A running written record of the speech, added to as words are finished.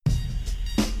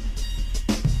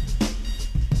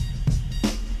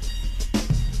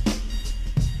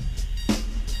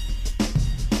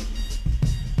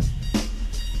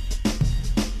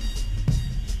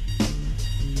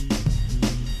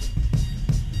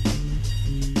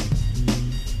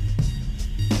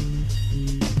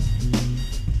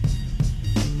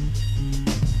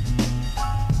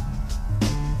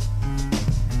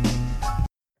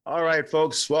right,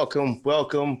 folks, welcome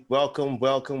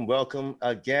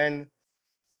again.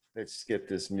 Let's get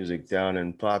this music down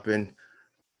and popping.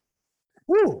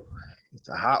 Woo! It's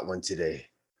a hot one today.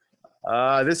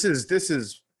 This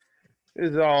is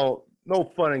all no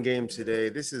fun and games today.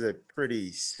 This is a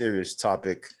pretty serious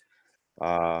topic,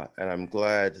 and I'm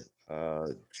glad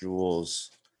Jules,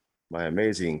 my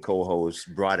amazing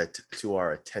co-host, brought it to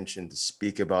our attention to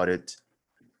speak about it.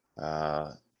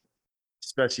 Uh,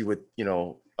 Especially with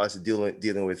us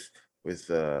dealing with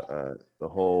the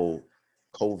whole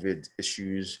COVID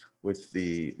issues, with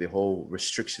the whole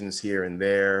restrictions here and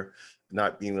there,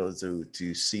 not being able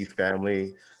to see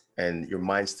family, and your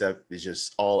mindset is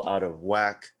just all out of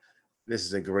whack. This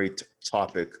is a great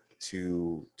topic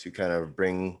to kind of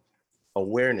bring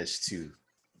awareness to.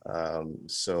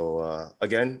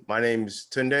 Again, my name's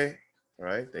Tunde. All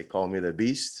right, they call me the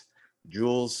Beast.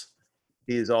 Jules,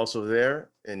 he is also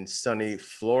there in sunny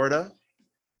Florida.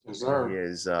 Yes, He sir.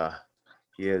 is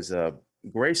he has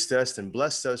graced us and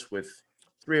blessed us with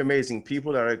three amazing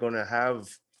people that are going to have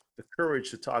the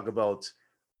courage to talk about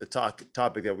the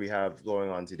topic that we have going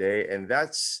on today, and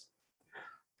that's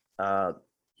uh,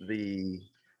 the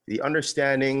the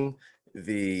understanding,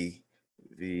 the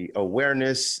the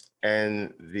awareness,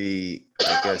 and the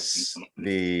I guess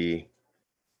the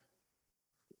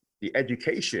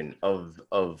education of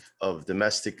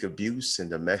domestic abuse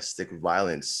and domestic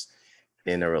violence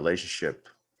in a relationship,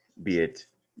 be it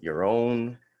your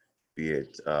own, be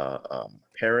it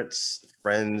parents,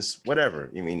 friends,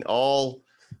 whatever. I mean, all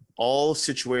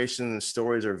situations and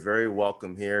stories are very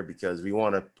welcome here because we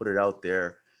want to put it out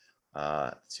there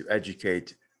to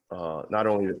educate not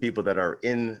only the people that are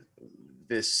in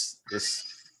this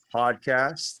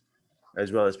podcast, as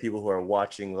well as people who are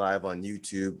watching live on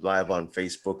YouTube, live on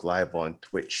Facebook, live on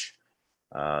Twitch.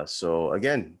 So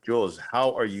again, Jules,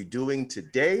 how are you doing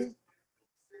today?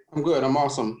 I'm good. I'm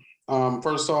awesome.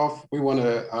 First off, we want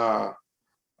to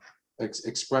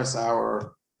express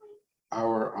our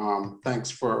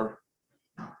thanks for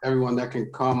everyone that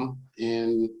can come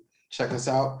and check us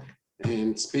out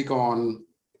and speak on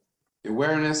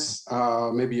awareness,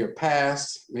 maybe your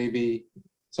past, maybe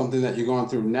something that you're going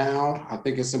through now. I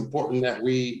think it's important that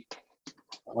we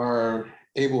are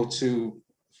able to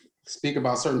speak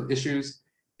about certain issues.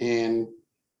 And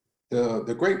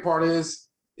the great part is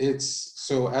it's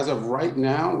so as of right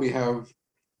now, we have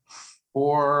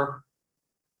 4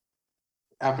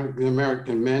 African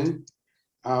American men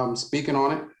speaking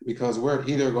on it because we're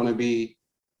either going to be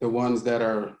the ones that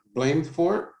are blamed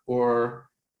for it or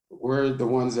we're the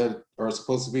ones that are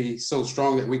supposed to be so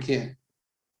strong that we can't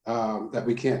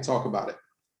talk about it.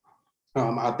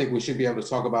 I think we should be able to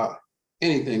talk about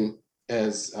anything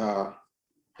as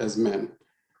men.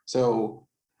 So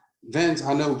Vince,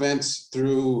 I know Vince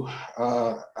through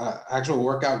actual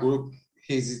workout group.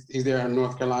 He's there in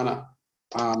North Carolina.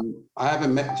 I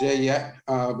haven't met Jay yet,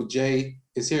 but Jay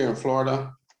is here in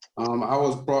Florida.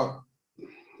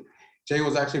 Jay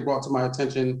was actually brought to my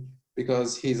attention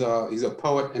because he's a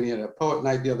poet and he had a poet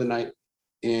night the other night.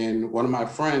 And one of my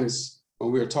friends,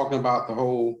 when we were talking about the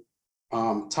whole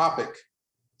topic,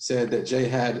 said that Jay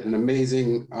had an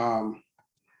amazing,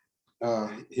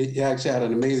 he actually had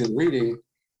an amazing reading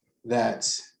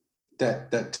that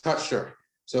touched her.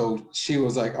 So she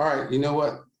was like, all right, you know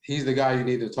what? He's the guy you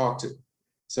need to talk to.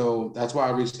 So that's why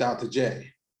I reached out to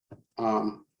Jay.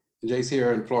 Jay's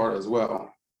here in Florida as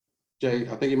well. Jay,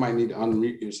 I think you might need to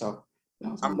unmute yourself.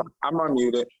 I'm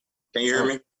unmuted. Can you hear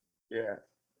me? Yeah.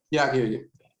 Yeah, I hear you.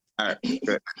 All right,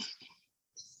 good.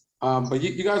 But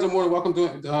you guys are more than welcome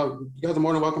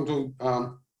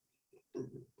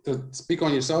to speak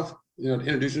on yourself. To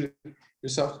introduce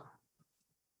yourself.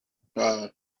 Can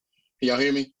y'all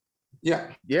hear me?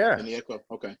 Yeah. Yeah. Any echo?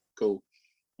 Okay, cool.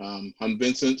 I'm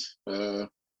Vincent. I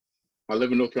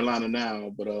live in North Carolina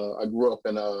now, but I grew up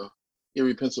in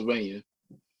Erie, Pennsylvania,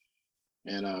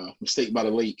 and I'm state by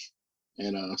the lake.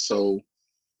 And so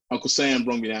Uncle Sam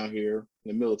brought me down here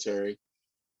in the military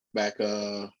back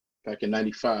in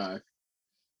 '95,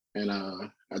 and I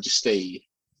just stayed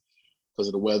because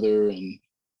of the weather and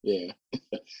yeah,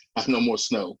 I no more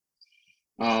snow.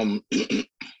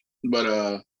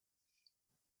 But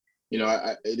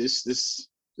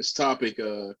this topic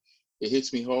it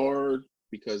hits me hard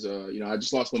because I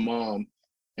just lost my mom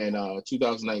in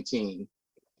 2019,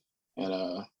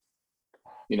 and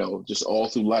just all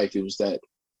through life it was that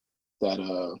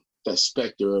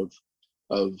specter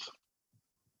of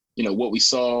what we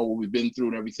saw, what we've been through,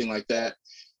 and everything like that.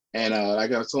 And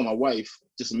like I was telling my wife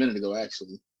just a minute ago,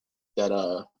 actually, that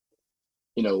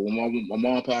when my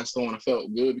mom passed on, I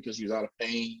felt good because she was out of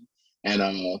pain, and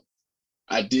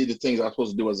I did the things I was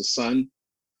supposed to do as a son.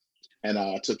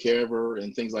 and took care of her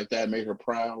and things like that, made her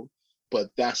proud. But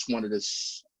that's one of the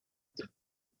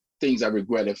things I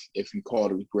regret, if you call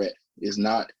it a regret, is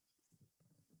not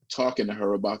talking to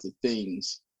her about the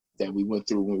things that we went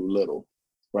through when we were little,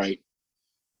 right?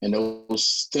 And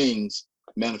those things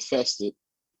manifested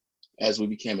as we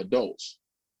became adults.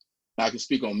 Now, I can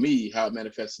speak on me, how it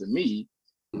manifested in me,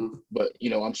 but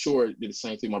I'm sure it did the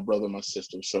same thing my brother and my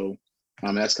sister. So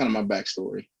that's kind of my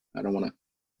backstory. I don't want to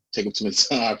take up too much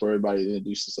time for everybody to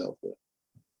introduce themselves. But.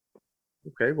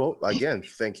 Okay, well, again,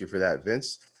 thank you for that,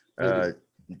 Vince.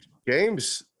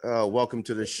 James, welcome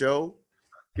to the show.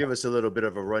 Give us a little bit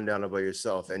of a rundown about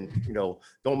yourself, and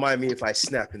don't mind me if I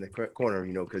snap in the corner,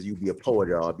 because you be a poet,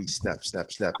 I'll be snapping, give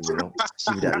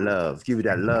you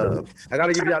that love, I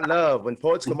gotta give you that love. When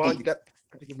poets come on, you got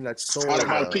to give them that soul.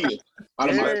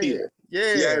 Onomatopoeia.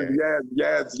 Yes.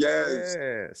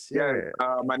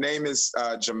 My name is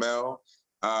Jamel.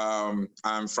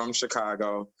 I'm from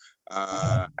Chicago.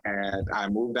 And I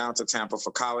moved down to Tampa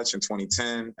for college in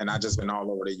 2010, and I've just been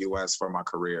all over the U.S. for my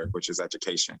career, which is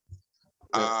education.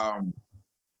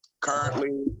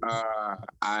 Currently,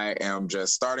 I am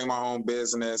just starting my own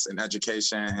business in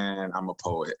education, and I'm a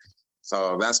poet.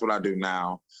 So that's what I do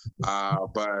now.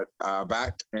 But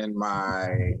back in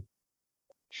my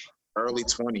early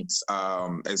 20s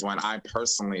is when I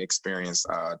personally experienced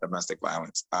domestic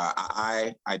violence.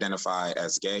 I identify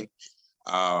as gay,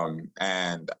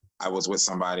 and I was with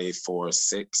somebody for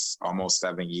 6, almost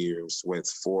 7 years, with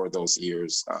 4 of those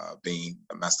years being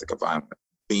domestic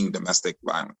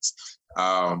violence.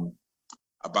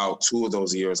 About 2 of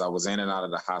those years, I was in and out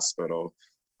of the hospital,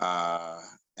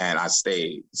 and I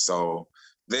stayed. So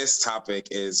this topic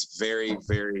is very,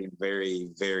 very, very,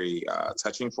 very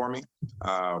touching for me,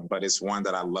 but it's one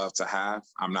that I love to have.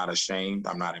 I'm not ashamed.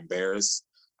 I'm not embarrassed.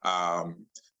 I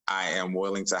am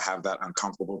willing to have that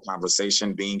uncomfortable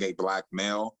conversation being a Black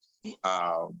male.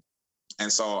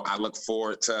 And so I look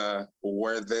forward to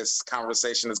where this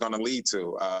conversation is going to lead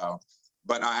to.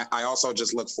 But I also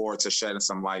just look forward to shedding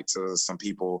some light to some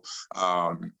people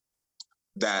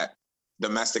that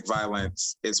domestic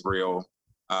violence is real,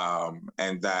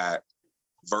 and that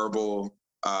verbal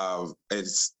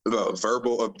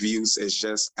abuse is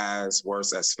just as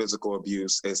worse as physical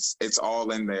abuse. It's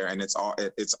all in there, and it's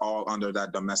all under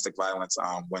that domestic violence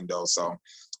window. So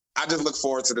I just look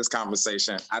forward to this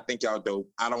conversation. I think y'all do.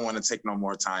 I don't want to take no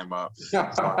more time up. So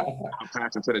I'll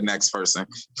pass it to the next person.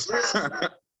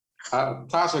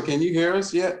 Tasha, can you hear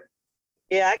us yet?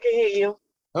 Yeah, I can hear you.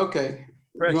 Okay.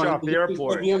 Fresh off the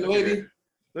airport. Young lady?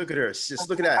 Look at her. Just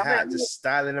look at that hat, just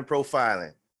styling and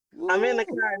profiling. I'm in the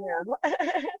car now.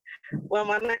 Well,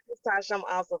 my name is Tasha. I'm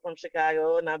also from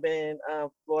Chicago, and I've been in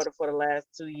Florida for the last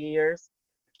 2 years.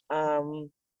 I'm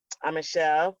a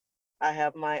chef. I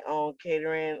have my own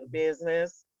catering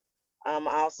business. I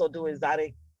also do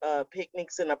exotic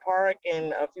picnics in the park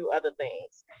and a few other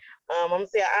things. I'm gonna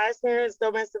say I experienced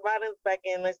domestic violence back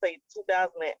in, let's say,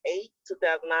 2008,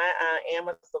 2009. I am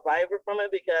a survivor from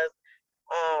it because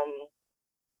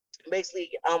basically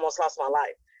I almost lost my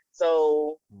life.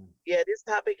 So yeah, this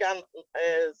topic,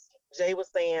 as Jay was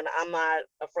saying, I'm not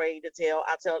afraid to tell.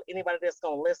 I tell anybody that's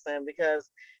gonna listen, because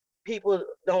people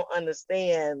don't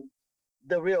understand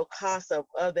the real concept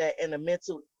of that and the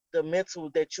mental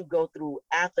that you go through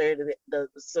after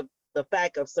the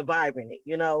fact of surviving it.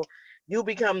 You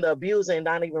become the abuser and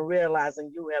not even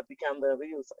realizing you have become the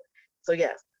abuser. So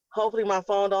yes, hopefully my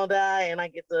phone don't die and I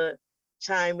get to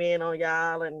chime in on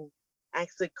y'all and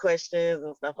ask the questions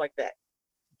and stuff like that.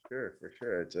 Sure, for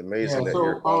sure. It's amazing that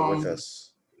you're on with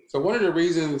us. So one of the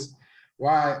reasons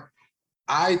why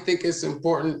I think it's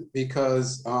important,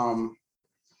 because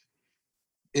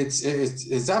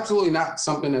it's absolutely not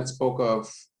something that's spoke of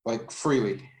like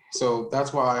freely. So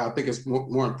that's why I think it's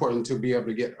more important to be able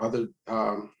to get other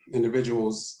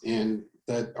individuals in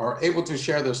that are able to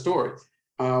share their story.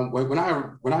 When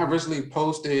I originally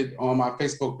posted on my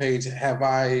Facebook page,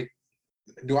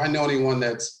 do I know anyone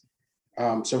that's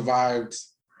survived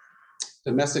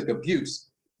domestic abuse?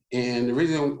 And the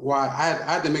reason why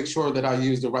I had to make sure that I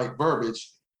use the right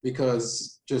verbiage,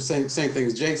 because just same thing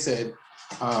as Jay said,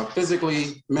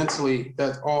 physically, mentally,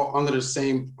 that's all under the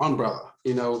same umbrella.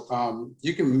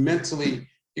 You can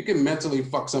mentally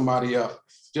fuck somebody up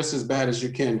just as bad as you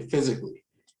can physically.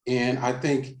 And I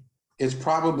think it's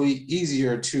probably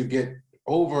easier to get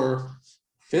over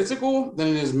physical than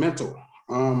it is mental.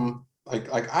 Like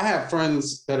I have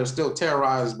friends that are still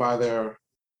terrorized by their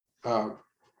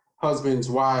husbands,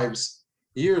 wives,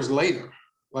 years later,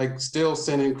 like still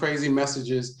sending crazy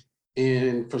messages.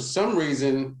 And for some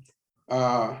reason,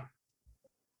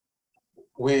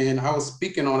 when I was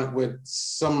speaking on it with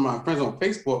some of my friends on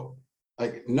Facebook,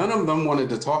 like none of them wanted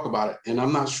to talk about it. And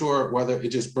I'm not sure whether it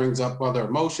just brings up other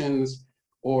emotions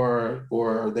or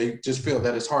they just feel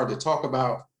that it's hard to talk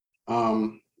about.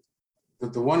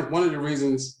 The one of the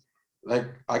reasons, I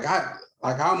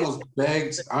almost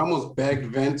begged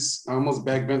Vince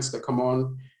to come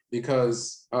on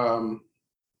because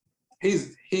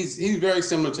he's very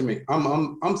similar to me.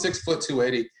 I'm 6 foot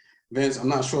 280. Vince, I'm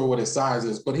not sure what his size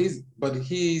is, but he's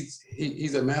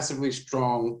a massively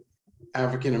strong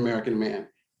African American man,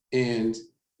 and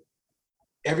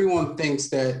everyone thinks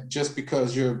that just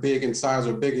because you're big in size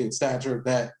or big in stature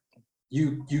that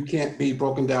you can't be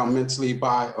broken down mentally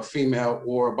by a female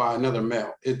or by another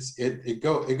male. It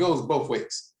goes both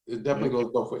ways. It definitely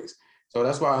goes both ways. So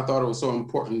that's why I thought it was so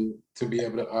important to be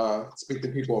able to speak to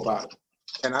people about it.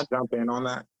 Can I jump in on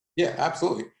that? Yeah,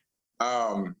 absolutely.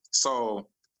 So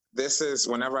this is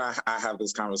whenever I have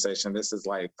this conversation, this is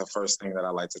like the first thing that I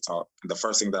like to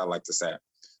say.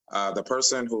 The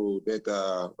person who did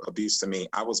the abuse to me,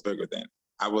 I was bigger than.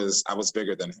 I was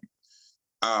bigger than him.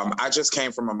 I just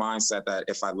came from a mindset that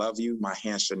if I love you, my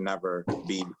hand should never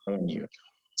be on you.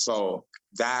 So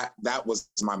that was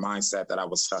my mindset that I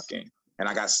was stuck in. And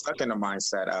I got stuck in the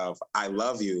mindset of I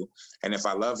love you. And if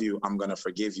I love you, I'm going to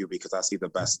forgive you because I see the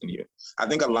best in you. I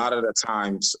think a lot of the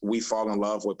times we fall in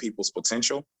love with people's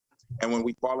potential. And when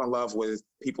we fall in love with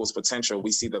people's potential,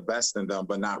 we see the best in them,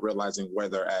 but not realizing where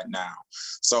they're at now.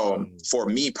 So for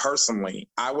me personally,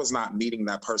 I was not meeting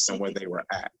that person where they were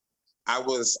at. I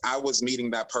was meeting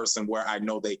that person where I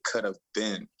know they could have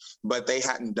been, but they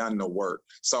hadn't done the work.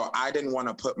 So I didn't want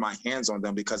to put my hands on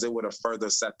them because it would have further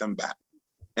set them back.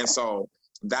 And so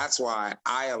that's why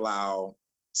I allow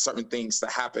certain things to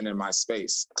happen in my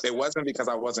space. It wasn't because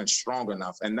I wasn't strong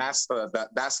enough. And that's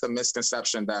the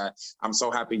misconception that I'm so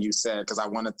happy you said, because I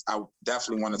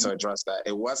definitely wanted to address that.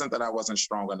 It wasn't that I wasn't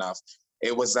strong enough.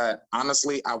 It was that,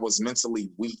 honestly, I was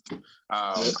mentally weak.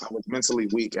 I was mentally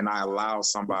weak, and I allowed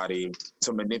somebody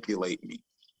to manipulate me.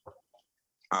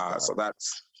 So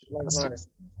that's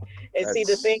and see,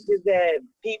 the thing is that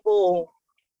people,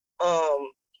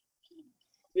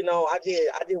 you know, I did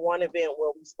one event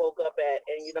where we spoke up at,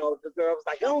 and you know, the girl was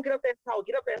like, "Oh, get up there and talk,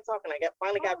 get up there and talk," and I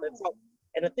finally got there and talk.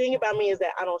 And the thing about me is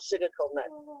that I don't sugarcoat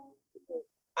nothing.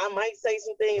 I might say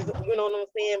some things, you know what I'm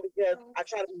saying, because I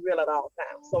try to be real at all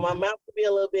times. So my mouth could be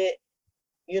a little bit,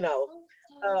 you know.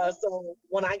 So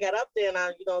when I got up there and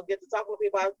I, you know, get to talking to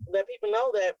people, I let people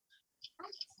know that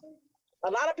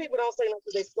a lot of people don't say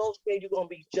nothing. They're so scared you're gonna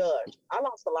be judged. I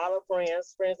lost a lot of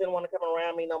friends. Friends didn't want to come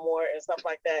around me no more and stuff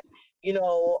like that. You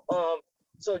know,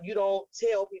 so you don't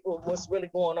tell people what's really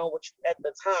going on with you at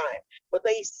the time, but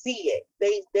they see it.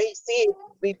 They see it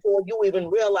before you even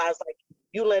realize, like,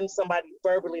 you letting somebody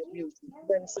verbally abuse you,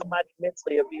 letting somebody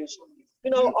mentally abuse you.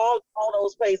 You know, all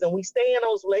those plays, and we stay in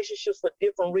those relationships for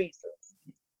different reasons.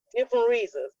 Different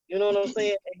reasons. You know what I'm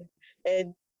saying?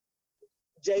 And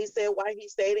Jay said why he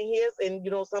stayed in his, and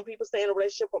you know, some people stay in a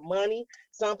relationship for money.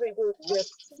 Some people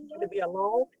just want to be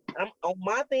alone. On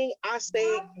my thing, I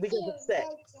stayed because of sex.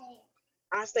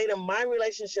 I stayed in my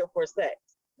relationship for sex.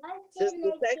 Just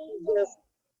the sex is just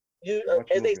as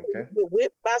they say, you get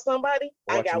whipped by somebody.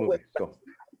 I got whipped.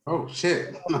 Oh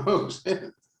shit! Oh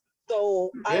shit! So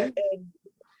and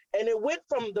it went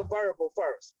from the verbal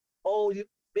first. Oh, you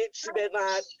bitch! You better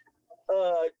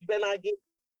not get.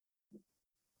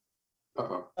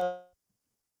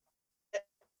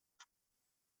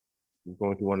 You're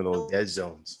going through one of those dead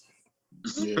zones.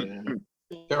 Yeah.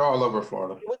 They're all over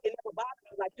Florida. It never bothered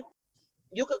me. Like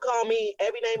you could call me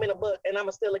every name in the book, and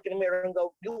I'ma still look in the mirror and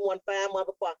go, "You one fine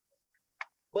motherfucker."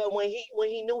 But when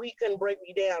he knew he couldn't break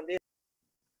me down,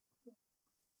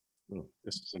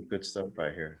 This is some good stuff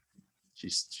right here.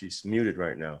 She's muted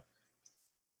right now.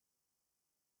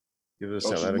 Give us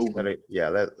a second.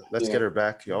 Let's get her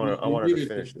back. I want her to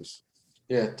finish this.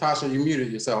 Yeah, Tasha, you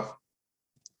muted yourself.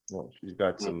 Well, she's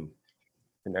got some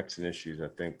connection issues, I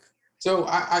think. So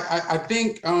I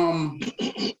think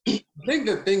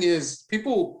the thing is,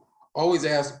 people always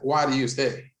ask, why do you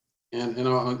stay? And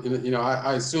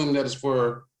I assume that is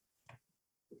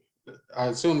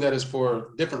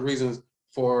for different reasons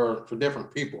for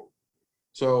different people.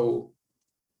 So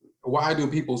why do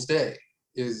people stay?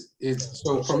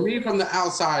 So for me, from the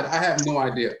outside, I have no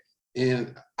idea,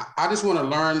 and I just want to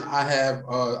learn. I have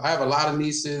a lot of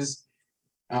nieces.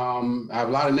 I have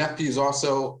a lot of nephews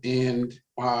also, and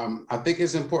I think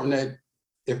it's important that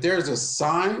if there's a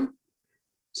sign,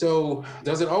 so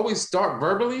does it always start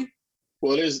verbally?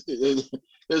 Well, there's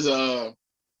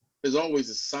always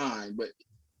a sign, but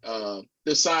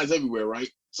there's signs everywhere, right?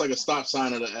 It's like a stop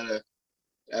sign at a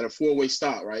four-way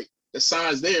stop, right? The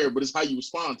sign's there, but it's how you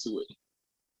respond to it,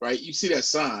 right? You see that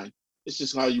sign, It's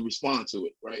just how you respond to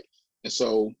it, right? And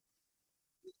so,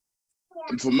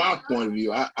 from my point of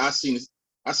view, I seen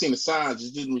the signs,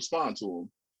 just didn't respond to them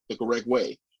the correct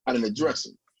way. I didn't address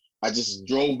them. I just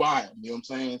drove by them. You know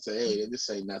what I'm saying? Say, hey, this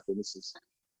ain't nothing. This is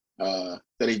that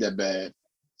ain't that bad.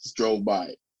 Just drove by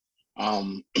it.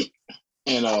 And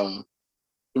the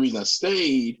reason I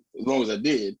stayed as long as I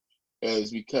did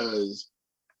is because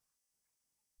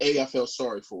A, I felt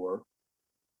sorry for her,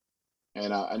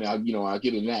 and I you know, I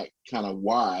get in that kind of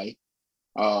why.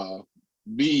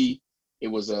 B, it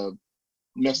was a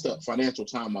messed up financial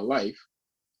time in my life,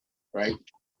 right?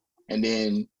 And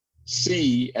then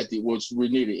C, we're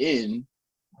near the end,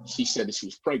 she said that she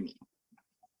was pregnant.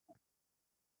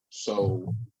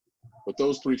 So with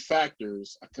those three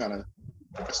factors, I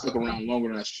stuck around longer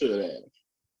than I should have.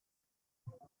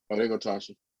 Oh, there you go,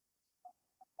 Tasha.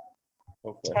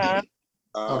 Okay.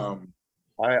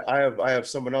 I have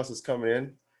someone else that's coming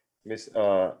in. Miss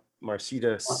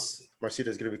Marcita's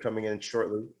going to be coming in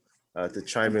shortly to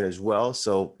chime in as well.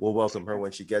 So we'll welcome her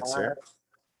when she gets here.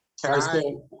 Can I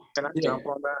Yeah. jump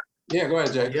on that? Yeah, go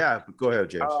ahead, Jay. Yeah, go ahead,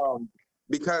 James.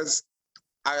 Because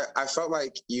I felt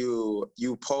like you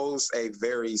posed a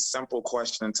very simple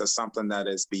question to something that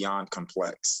is beyond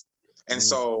complex. And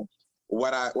so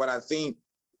what I think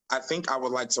I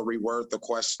would like to reword the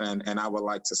question, and I would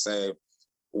like to say,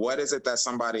 what is it that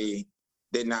somebody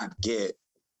did not get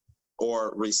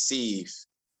or receive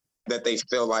that they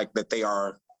feel like that they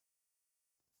are?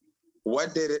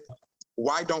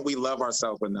 Why don't we love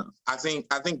ourselves enough? I think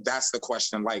that's the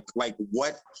question. Like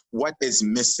what is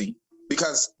missing?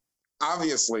 Because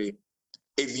obviously,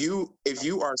 if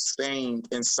you are staying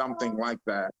in something like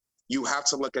that, you have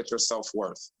to look at your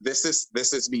self-worth. This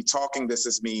is me talking, this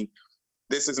is me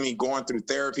going through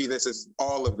therapy, this is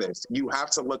all of this. You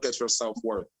have to look at your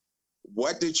self-worth.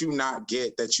 What did you not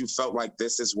get that you felt like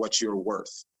this is what you're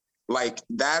worth? Like,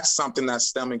 that's something that's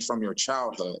stemming from your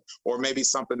childhood, or maybe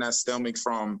something that's stemming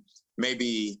from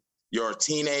maybe your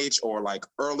teenage or like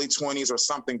early 20s or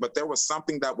something, but there was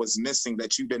something that was missing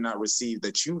that you did not receive,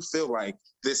 that you feel like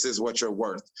this is what you're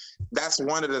worth. That's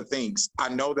one of the things. I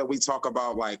know that we talk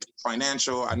about like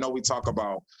financial, I know we talk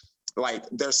about like,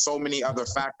 there's so many other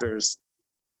factors,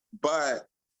 but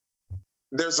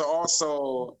there's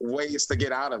also ways to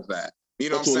get out of that. You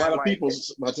know what I'm saying? To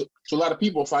a lot of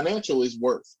people, financial is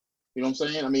worth. You know what I'm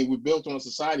saying? I mean, we're built on a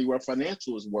society where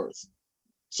financial is worth.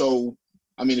 So,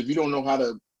 I mean, if you don't know how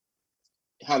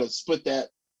to split that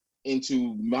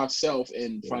into myself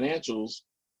and financials,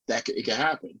 it can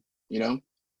happen. You know,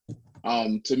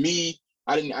 to me,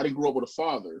 I didn't grow up with a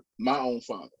father, my own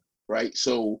father, right?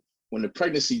 So when the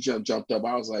pregnancy jumped up,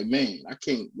 I was like, man, I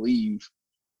can't leave.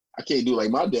 I can't do like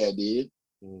my dad did.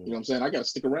 You know what I'm saying? I got to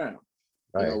stick around.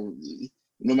 Right. You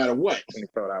know, no matter what.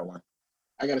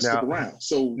 I got to stick around.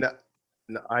 So now,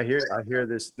 I hear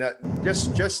this. Now,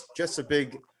 just a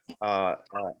big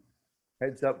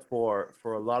heads up for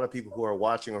a lot of people who are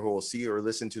watching or who will see or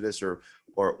listen to this or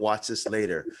watch this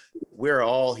later. We're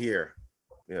all here,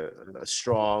 a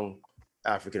strong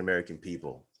African-American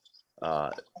people.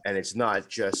 And it's not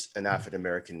just an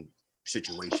African-American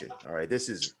situation. All right. This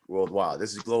is worldwide.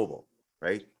 This is global,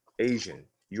 right? Asian,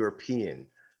 European,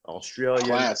 Australian,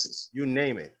 classes, you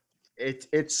name it.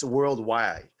 It's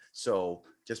worldwide. So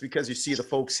just because you see the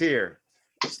folks here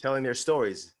telling their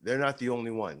stories, they're not the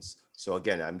only ones. So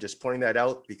again, I'm just pointing that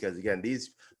out because again,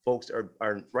 these folks are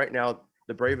right now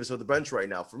the bravest of the bunch right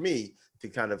now for me to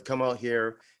kind of come out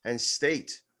here and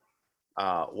state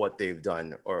what they've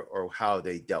done or how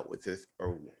they dealt with it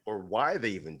or why they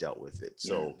even dealt with it.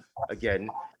 So again,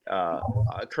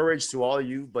 courage to all of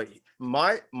you. But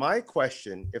my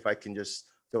question, if I can just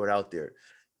throw it out there,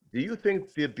 do you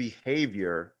think the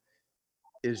behavior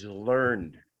is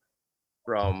learned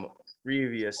from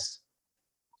previous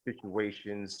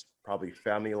situations, probably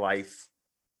family life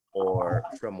or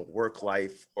from work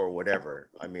life or whatever?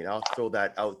 I mean, I'll throw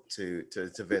that out to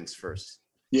Vince first.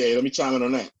 Yeah, let me chime in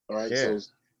on that. All right. Yeah. So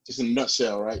just in a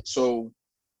nutshell, right? So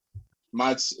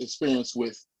my experience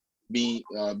with being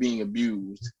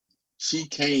abused, she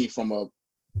came from a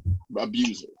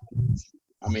abuser.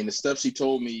 I mean, the stuff she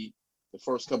told me the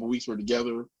first couple of weeks we're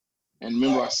together, and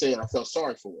remember I said I felt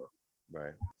sorry for her.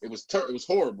 Right. It was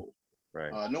horrible.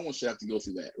 Right. No one should have to go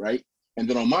through that, right? And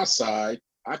then on my side,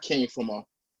 I came from a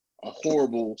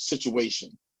horrible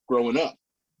situation growing up.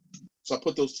 So I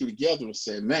put those two together and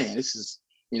said, man, this is,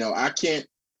 you know, I can't,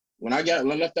 when I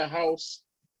left that house,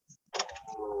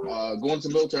 going to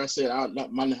the military, I said,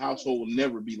 my household will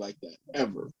never be like that,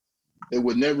 ever. It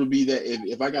would never be that.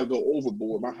 If I got to go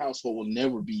overboard, my household will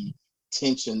never be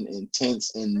tension and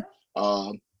tense and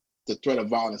the threat of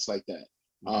violence like that.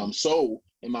 So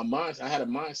in my mind, I had a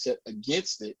mindset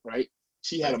against it, right?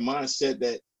 She had a Right. mindset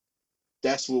that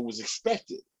that's what was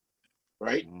expected,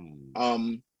 right?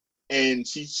 Mm. And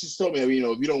she told me, you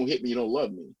know, if you don't hit me, you don't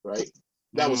love me, right?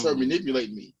 That was her Mm.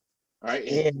 manipulating me, right?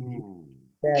 Yeah, Ooh.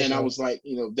 And I exactly. was like,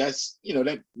 you know, that's, you know,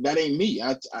 that ain't me.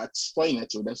 I explained that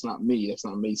to her. That's not me. That's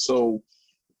not me. So,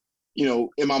 you know,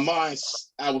 in my mind,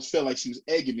 I would feel like she was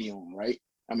egging me on, right?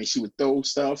 I mean, she would throw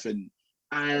stuff and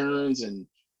irons and,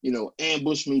 you know,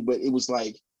 ambush me, but it was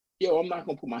like, yo, I'm not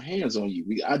gonna put my hands on you.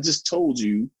 I just told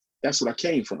you that's what I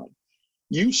came from.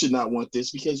 You should not want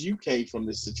this because you came from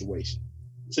this situation.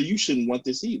 So you shouldn't want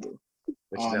this either.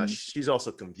 But now she's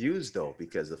also confused though,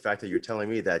 because the fact that you're telling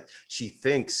me that she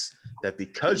thinks that There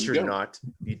because you you're go. not,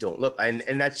 you don't love, and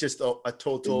that's just a There you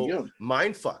total go.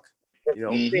 mind fuck. You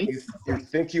know, Mm-hmm. you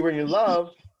think you were in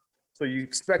love, so you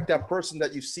expect that person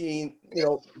that you've seen, you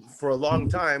know, for a long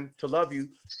time to love you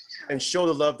and show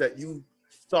the love that you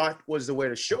thought was the way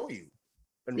to show you.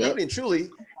 And Yep. really and truly,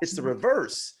 it's the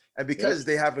reverse. And Yep. because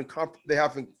they haven't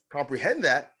comprehend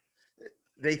that,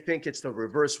 they think it's the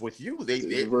reverse with you. The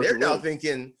reverse They're now role.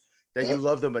 thinking that you Yep.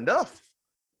 love them enough.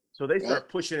 So they Yep. start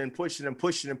pushing and pushing and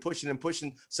pushing and pushing and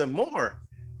pushing some more.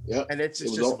 Yep. And it's It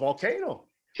was just a all. volcano.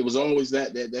 It was always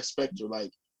that specter.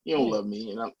 Like you don't Yeah. love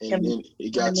me, and Can then it I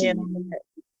got chime in to. on that?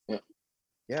 Yeah.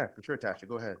 Yeah, for sure, Tasha.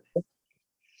 Go ahead.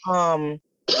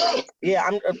 Yeah,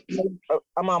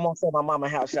 I'm almost at my mama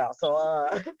house, y'all. So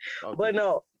Okay. but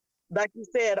no, like you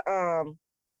said,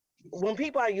 when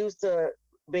people are used to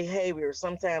behavior,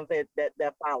 sometimes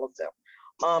that follows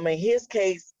them. In his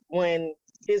case, when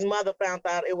his mother found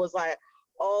out, it was like,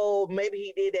 oh, maybe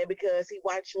he did that because he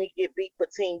watched me get beat for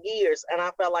 10 years. And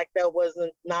I felt like that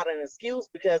wasn't not an excuse,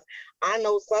 because I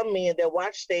know some men that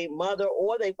watch their mother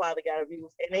or their father got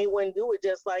abused and they wouldn't do it,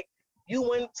 just like you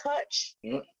wouldn't touch.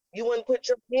 Yep. You wouldn't put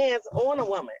your hands on a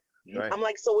woman. Yep. Right. I'm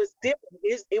like, so it's different.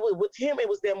 It was with him, it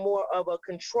was there more of a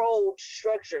controlled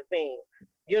structure thing.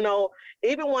 You know,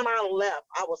 even when I left,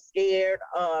 I was scared.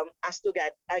 I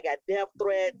got death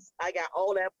threats. I got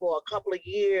all that for a couple of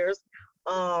years.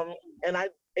 And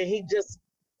he just,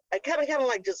 I kind of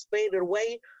like just faded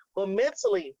away. But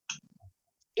mentally,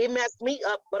 it messed me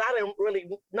up. But I didn't really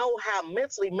know how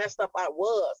mentally messed up I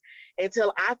was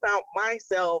until I found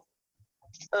myself.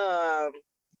 Um,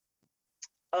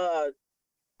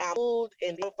 I moved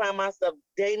and then find myself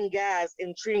dating guys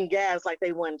and treating guys like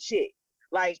they wasn't shit.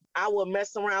 Like I would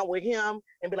mess around with him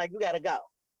and be like, "You gotta go.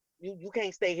 You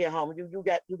can't stay here, home.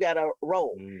 You gotta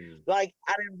roll." Mm. Like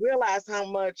I didn't realize how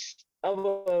much of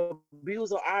an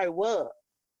abuser I was.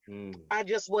 Mm. I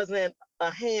just wasn't a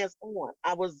hands on.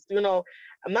 I was, I'm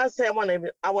not saying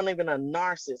I wasn't even a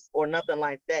narcissist or nothing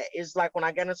like that. It's like when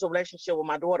I got into a relationship with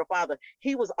my daughter father,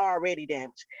 he was already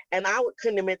damaged. And I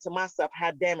couldn't admit to myself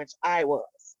how damaged I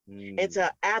was until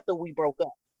after we broke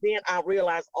up. Then I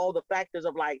realized all the factors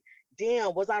of like,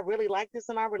 damn, was I really like this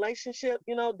in our relationship?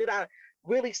 Did I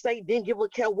really didn't give a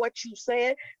care what you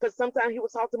said? Because sometimes he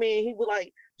would talk to me and he would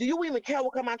like, do you even care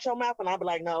what come out your mouth? And I'd be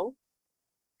like, no.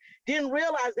 Didn't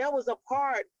realize that was a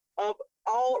part of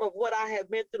all of what I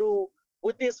have been through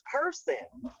with this person.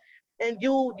 And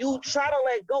you try to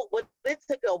let go, but it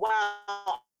took a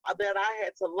while that I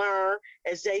had to learn,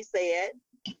 as Jay said,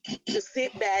 to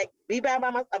sit back, be by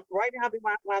myself. Right now, I've been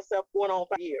by myself going on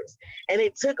 5 years. And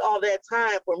it took all that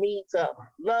time for me to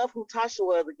love who Tasha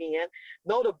was again,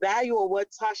 know the value of what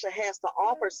Tasha has to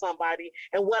offer somebody,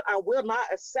 and what I will not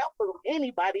accept from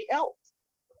anybody else.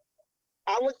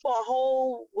 I look for a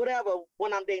whole whatever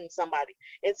when I'm dating somebody.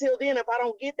 Until then, if I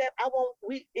don't get that, I won't.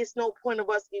 It's no point of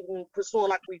us even pursuing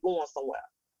like we going somewhere.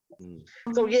 Mm.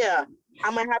 So yeah,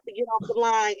 I'm gonna have to get off the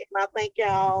line, and I thank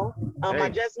y'all. I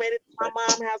Hey. just made it to my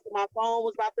mom's house. My phone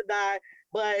was about to die,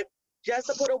 but just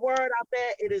to put a word out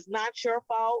there, it is not your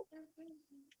fault.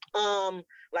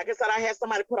 Like I said, I had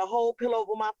somebody put a whole pillow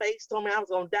over my face, told me I was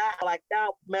gonna die. Like that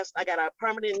mess. I got a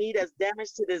permanent knee that's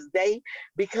damaged to this day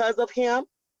because of him.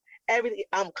 Everything.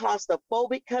 I'm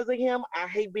claustrophobic because of him. I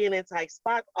hate being in tight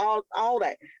spots. All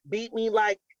that. Beat me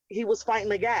like he was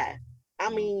fighting a guy. I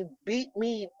mean, beat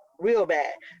me real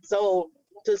bad. So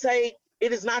to say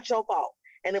it is not your fault.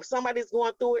 And if somebody's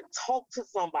going through it, talk to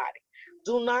somebody.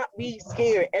 Do not be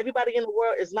scared. Everybody in the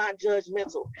world is not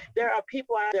judgmental. There are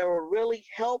people out there that will really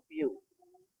help you.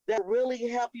 That really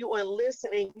help you and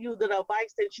listen and give you the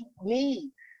advice that you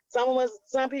need.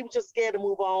 Some people just scared to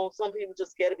move on. Some people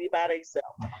just scared to be by themselves.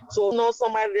 So if you know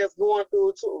somebody that's going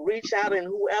through, to reach out, and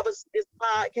whoever's this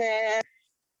podcast,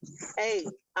 hey,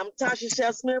 I'm Tasha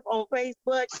Chef Smith on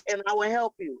Facebook, and I will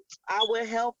help you. I will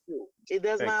help you. It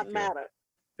does not matter.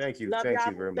 Thank you. Love Thank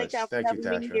y'all. you very Thank much. y'all for Thank you,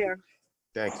 having me Tasha. here.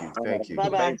 Thank you. All Thank right. you. Bye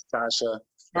bye. Thanks, Tasha.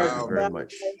 Thank you Um, very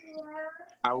much.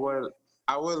 I would,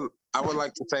 I would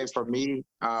like to say for me,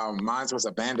 mine was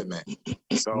abandonment.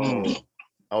 So Mm.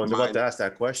 I was my about to ask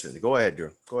that question. Go ahead,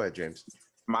 Drew. Go ahead, James.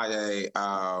 my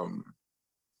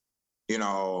you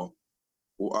know,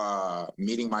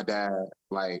 meeting my dad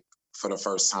like for the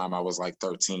first time, I was like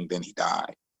 13. Then he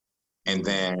died, and Mm.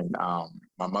 then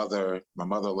my mother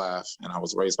left, and I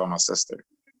was raised by my sister.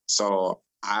 So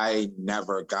I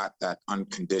never got that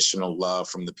unconditional love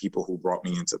from the people who brought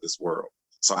me into this world.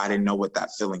 So I didn't know what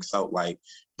that feeling felt like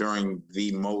during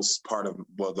the most part of,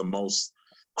 well, the most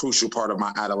crucial part of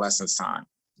my adolescence time.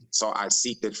 So I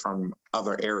seeked it from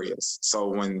other areas. So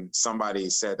when somebody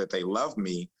said that they loved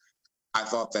me, I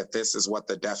thought that this is what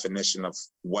the definition of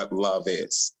what love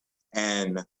is.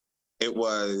 And it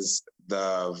was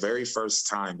the very first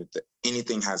time that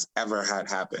anything has ever had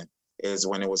happen is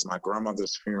when it was my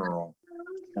grandmother's funeral.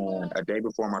 And a day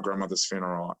before my grandmother's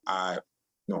funeral,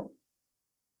 no,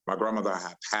 my grandmother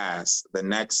had passed. The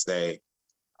next day,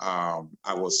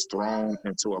 I was thrown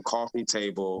into a coffee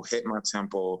table, hit my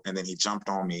temple, and then he jumped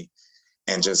on me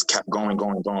and just kept going,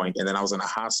 going, going. And then I was in a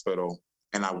hospital,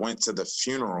 and I went to the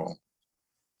funeral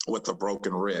with a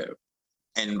broken rib,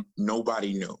 and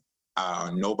nobody knew.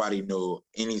 Nobody knew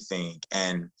anything.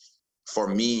 And for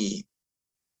me,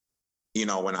 you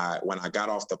know, when I got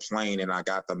off the plane and I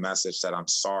got the message that I'm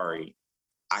sorry,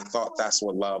 I thought that's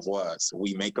what love was.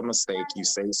 We make a mistake, you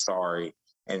say sorry,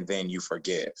 and then you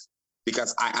forgive.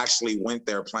 Because I actually went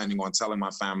there planning on telling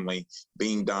my family,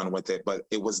 being done with it, but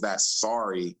it was that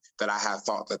sorry that I had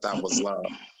thought that that was love.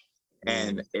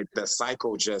 And the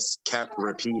cycle just kept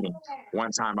repeating.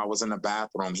 One time I was in the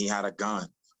bathroom, he had a gun,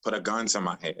 put a gun to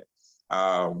my head.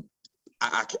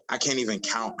 I can't even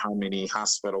count how many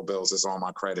hospital bills is on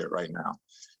my credit right now.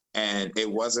 And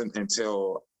it wasn't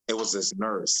until it was this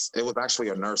nurse. It was actually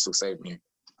a nurse who saved me.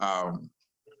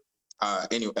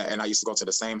 Anyway, and I used to go to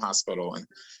the same hospital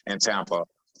in Tampa.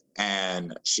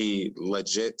 And she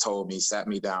legit told me, sat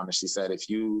me down, and she said,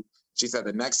 she said,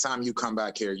 the next time you come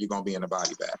back here, you're gonna be in a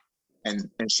body bag. And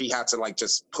she had to like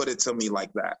just put it to me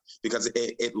like that, because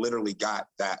it literally got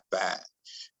that bad.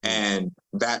 And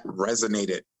that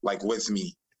resonated like with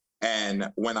me.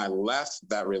 And when I left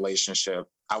that relationship,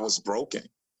 I was broken.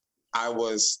 I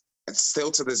was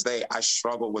still to this day, I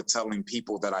struggle with telling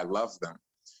people that I love them,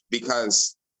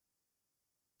 because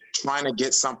trying to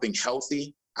get something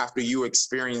healthy after you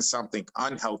experience something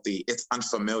unhealthy, it's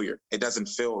unfamiliar. It doesn't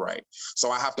feel right.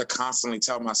 So I have to constantly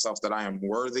tell myself that I am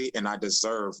worthy and I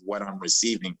deserve what I'm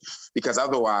receiving, because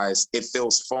otherwise it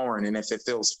feels foreign. And if it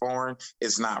feels foreign,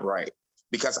 it's not right.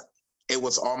 Because it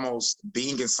was almost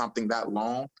being in something that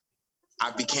long,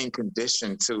 I became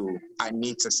conditioned to, I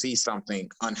need to see something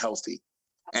unhealthy.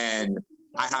 And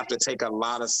I have to take a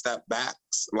lot of step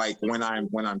backs. Like when I'm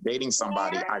dating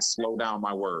somebody, I slow down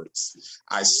my words.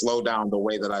 I slow down the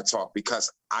way that I talk,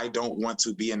 because I don't want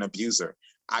to be an abuser.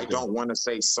 I don't want to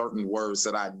say certain words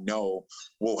that I know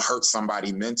will hurt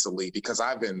somebody mentally, because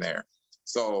I've been there.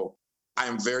 So I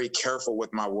am very careful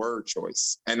with my word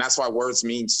choice. And that's why words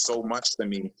mean so much to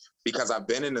me, because I've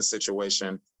been in a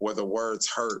situation where the words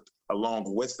hurt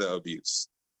along with the abuse.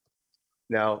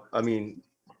 Now, I mean,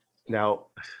 now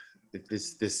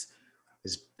this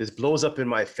blows up in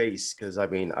my face, because I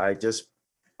mean, I want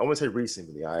to say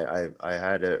recently, I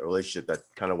had a relationship that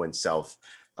kind of went south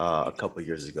a couple of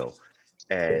years ago,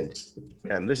 and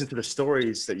listen to the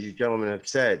stories that you gentlemen have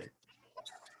said,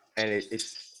 and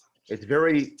it's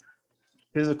very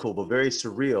physical but very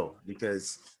surreal,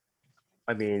 because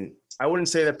I mean, I wouldn't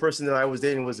say that person that I was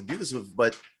dating was abusive,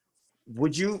 but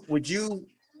would you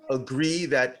agree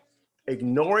that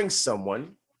ignoring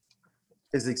someone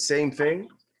is the same thing?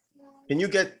 Can you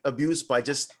get abused by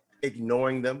just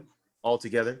ignoring them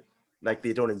altogether, like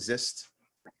they don't exist?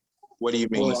 What do you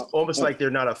mean? Almost like they're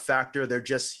not a factor. They're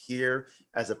just here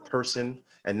as a person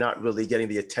and not really getting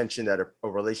the attention that a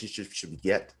relationship should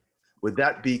get. Would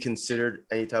that be considered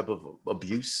any type of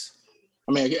abuse?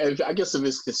 I mean, I guess if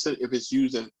it's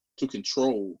used to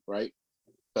control, right?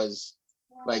 Because,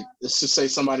 like, let's just say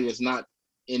somebody is not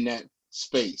in that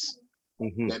space,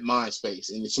 that mind space,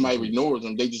 and if somebody ignores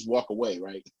them, they just walk away,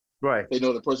 right? Right. They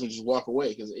know the person will just walk away,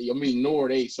 because I mean,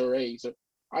 ignored, hey, sir, I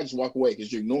just walk away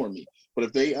because you're ignoring me. But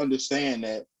if they understand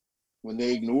that when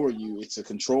they ignore you, it's a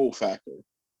control factor,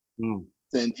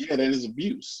 then yeah, that is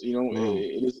abuse. You know,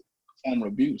 it is a form of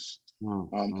abuse,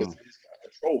 because it's a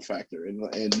control factor,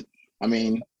 and I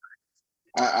mean,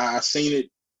 I seen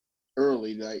it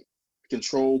early. Like,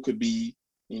 control could be,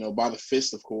 you know, by the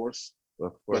fist, of course,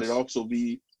 but it also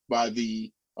be by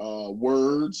the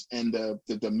words and the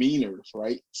demeanors,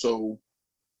 right? So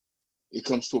it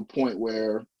comes to a point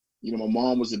where you know, my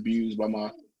mom was abused by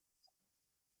my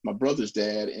brother's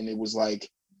dad, and it was like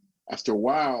after a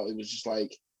while, it was just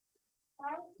like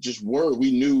word.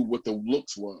 We knew what the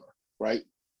looks were, right?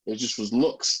 It just was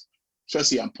looks,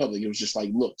 especially on public. It was just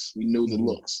like looks. We knew the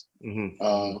looks.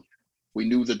 We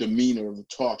knew the demeanor of the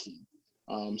talking.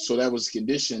 So that was a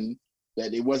condition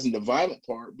that it wasn't the violent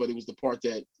part, but it was the part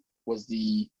that was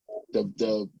the I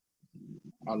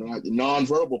don't know, the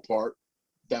nonverbal part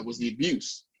that was the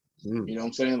abuse. You know what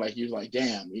I'm saying? Like he was like,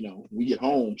 damn, you know, we get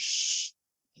home,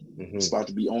 it's about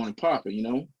to be on and popping, you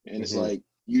know? And it's like,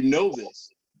 you know this.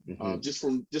 Just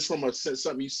from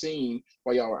something you've seen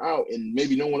while y'all are out, and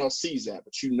maybe no one else sees that,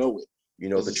 but you know it. You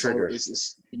know the trigger.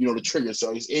 It's you know the trigger,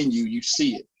 so it's in you. You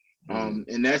see it,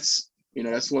 and that's, you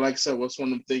know, that's what, like I said, what's one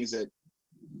of them things that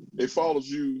it follows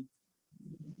you.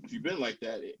 If you've been like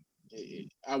that,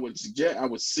 I would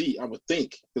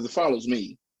think, because it follows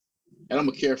me, and I'm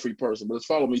a carefree person, but it's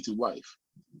followed me through life.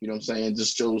 You know what I'm saying?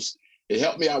 Just shows. It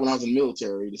helped me out when I was in the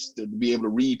military to be able to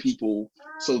read people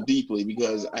so deeply,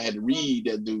 because I had to read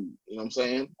that dude. You know what I'm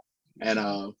saying?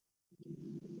 And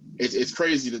it's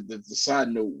crazy that the side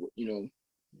note. You know,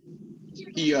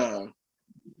 he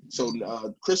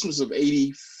Christmas of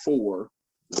 '84,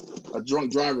 a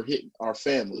drunk driver hit our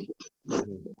family.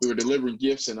 We were delivering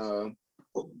gifts, and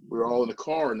we were all in the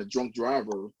car, and the drunk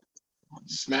driver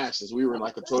smashed us. We were in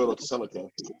like a Toyota Celica,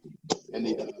 and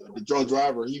the drunk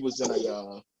driver, he was in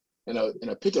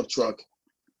a pickup truck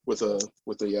with a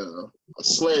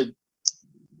sled,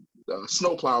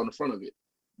 snowplow in the front of it.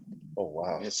 Oh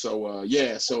wow! And so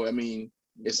so I mean,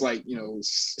 it's like, you know,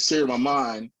 it's seared in my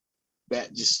mind,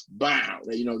 that just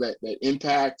you know, that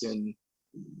impact. And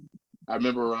I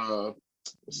remember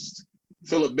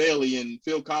Philip Bailey and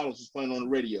Phil Collins was playing on the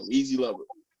radio, Easy Lover,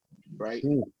 right?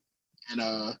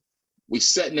 And we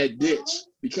sat in that ditch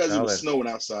because it was snowing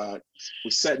outside.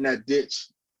 We sat in that ditch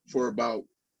for about,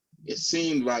 it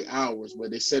seemed like hours,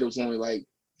 but they said it was only like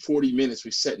 40 minutes.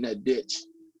 We sat in that ditch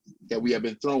that we had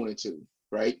been thrown into,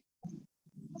 right?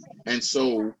 And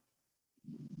so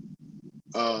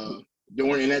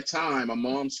during that time, my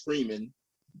mom screaming,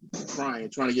 crying,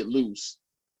 trying to get loose.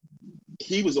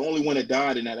 He was the only one that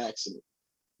died in that accident,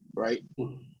 right?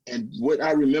 And what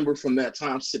I remember from that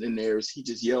time sitting there is he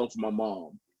just yelled for my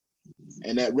mom.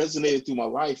 And that resonated through my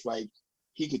life. Like,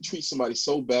 he could treat somebody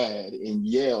so bad and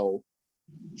yell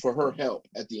for her help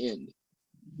at the end.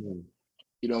 You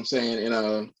know what I'm saying?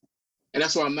 And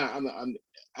that's why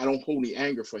I don't hold any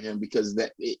anger for him, because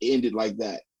that it ended like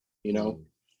that, you know?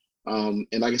 And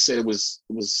like I said, it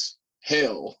was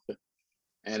hell,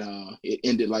 and it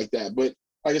ended like that. But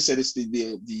like I said, it's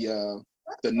the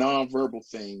nonverbal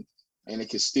thing, and it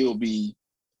can still be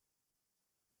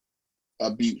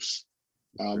abuse.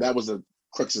 That was a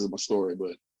crux of my story,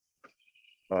 but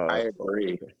I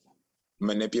agree.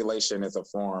 Manipulation is a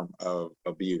form of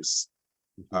abuse.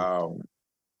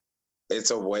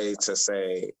 It's a way to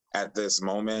say, at this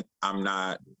moment, I'm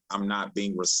not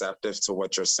being receptive to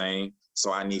what you're saying,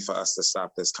 so I need for us to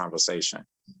stop this conversation.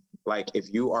 Like,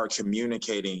 if you are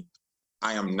communicating,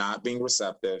 I am not being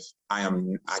receptive, I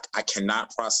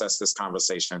cannot process this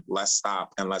conversation, let's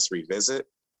stop and let's revisit.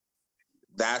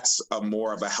 That's a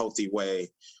more of a healthy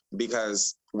way,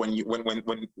 because when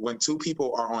two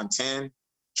people are on 10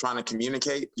 trying to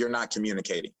communicate, you're not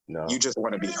communicating. No. You just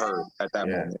want to be heard at that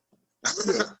moment.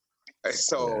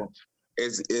 So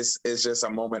it's just a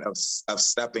moment of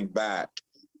stepping back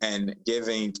and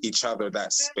giving each other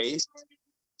that space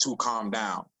to calm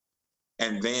down,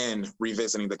 and then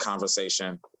revisiting the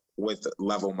conversation with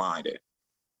level-minded.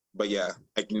 But yeah,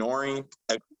 ignoring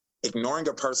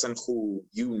a person who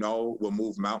you know will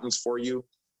move mountains for you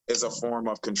is a form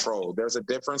of control. There's a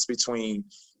difference between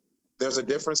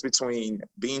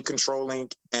being controlling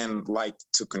and like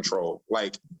to control.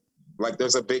 Like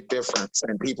there's a big difference,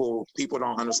 and people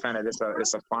don't understand it.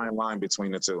 It's a fine line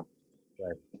between the two.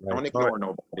 Right. Don't ignore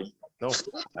nobody. No,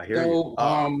 I hear you.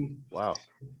 Wow.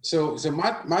 So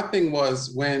my thing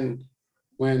was when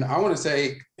I want to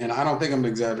say, and I don't think I'm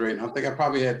exaggerating, I think I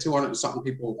probably had 200 and something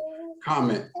people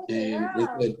comment, and it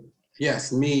said,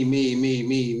 yes, me.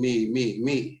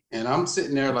 And I'm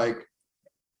sitting there like,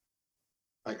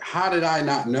 how did I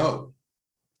not know?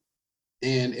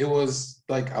 And it was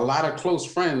like a lot of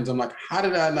close friends. I'm like, how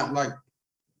did I not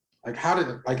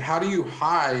how do you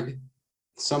hide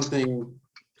something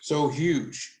so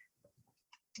huge?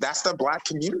 That's the Black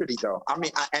community, though. I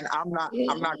mean,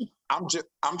 I'm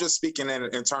just speaking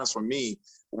in terms for me.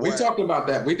 We talked about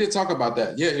that. We did talk about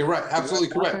that. Yeah, you're right. Absolutely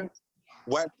correct.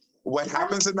 what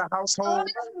happens in the household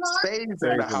stays in the Stays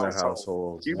in the household.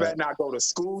 household. You Yeah. better not go to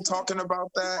school talking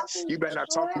about that. You better not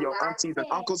talk to your aunties and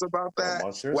uncles about that.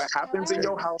 Monsters. What happens in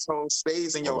your household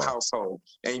stays in your Hold on. household.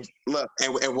 And look,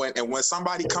 and when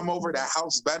somebody come over, that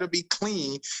house better be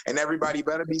clean and everybody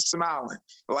better be smiling.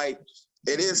 Like,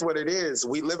 it is what it is.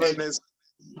 We live in this.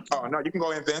 Oh no, you can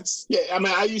go in, Vince. Yeah, I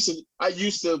mean, I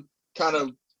used to kind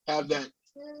of have that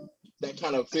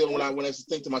kind of feeling when I used to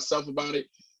think to myself about it.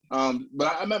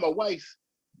 But I met my wife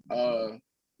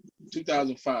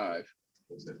 2005.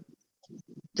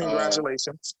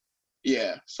 Congratulations.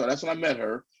 Yeah, so that's when I met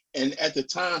her. And at the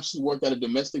time, she worked at a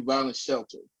domestic violence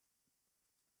shelter,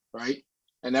 right?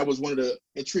 And that was one of the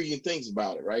intriguing things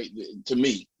about it, right? To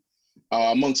me,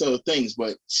 amongst other things,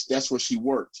 but that's where she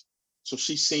worked. So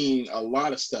she's seen a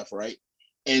lot of stuff, right?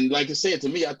 And like I said, to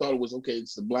me, I thought it was okay.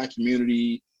 It's the Black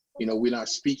community, you know, we're not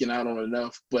speaking out on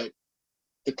enough. But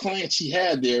the clients she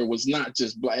had there was not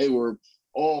just Black, they were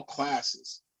all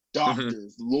classes,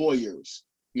 doctors, lawyers,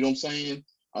 you know what I'm saying?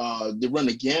 They run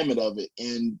the gamut of it,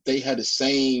 and they had the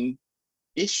same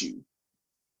issue.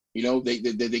 You know,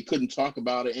 they couldn't talk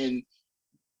about it. And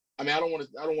I mean, I don't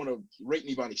want to rate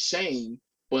anybody's shame,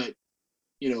 but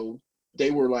you know, they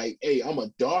were like, hey, I'm a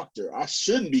doctor, I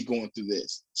shouldn't be going through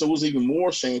this. So it was even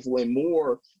more shameful and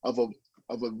more of a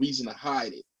reason to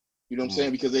hide it. You know what I'm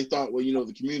saying? Because they thought, well, you know,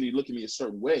 the community look at me a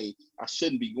certain way, I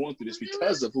shouldn't be going through this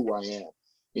because of who I am.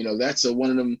 You know, that's one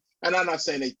of them, and I'm not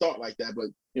saying they thought like that, but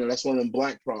you know, that's one of them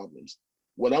Black problems.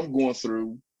 What I'm going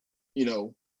through, you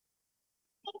know.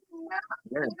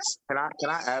 Yes. Can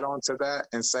I add on to that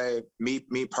and say, me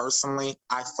personally,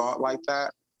 I thought like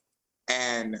that.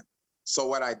 And so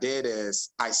what I did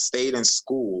is I stayed in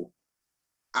school.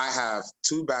 I have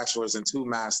 2 bachelors and 2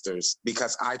 masters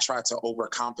because I tried to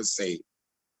overcompensate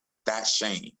that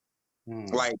shame.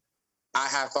 Like, I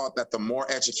had thought that the more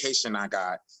education I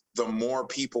got, the more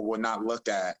people would not look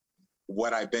at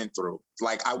what I've been through.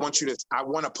 Like, I want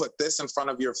to put this in front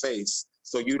of your face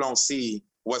so you don't see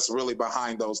what's really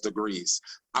behind those degrees.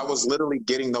 I was literally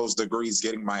getting those degrees,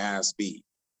 getting my ass beat.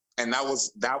 And that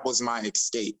was my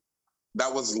escape.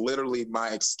 That was literally my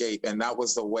escape. And that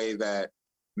was the way that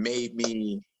made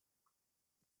me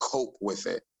cope with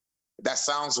it. That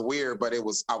sounds weird, but I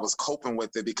was coping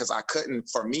with it because I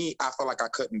felt like I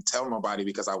couldn't tell nobody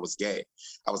because I was gay.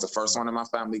 I was the first one in my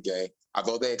family gay.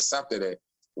 Although they accepted it,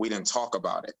 we didn't talk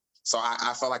about it. So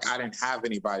I felt like I didn't have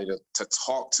anybody to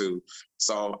talk to.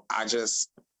 So I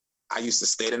used to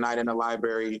stay the night in the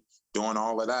library doing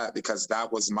all of that because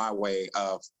that was my way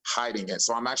of hiding it.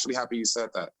 So I'm actually happy you said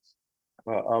that.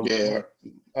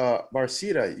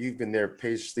 Marcita, you've been there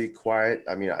patiently quiet.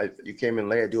 I mean, you came in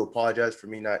late. I do apologize for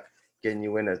me not getting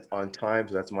you in on time,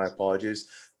 so that's my apologies.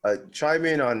 Chime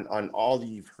in on all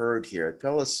you've heard here.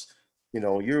 Tell us, you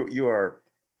know, you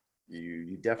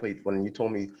definitely, when you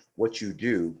told me what you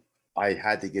do, I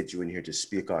had to get you in here to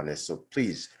speak on this. So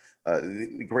please,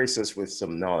 grace us with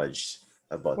some knowledge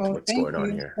about what's going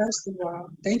on here. First of all,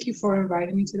 thank you for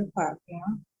inviting me to the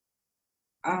platform.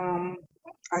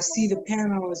 I see the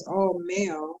panel is all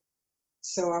male,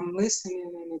 so I'm listening,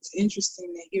 and it's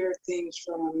interesting to hear things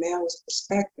from a male's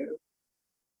perspective.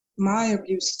 My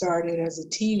abuse started as a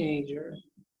teenager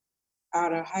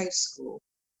out of high school,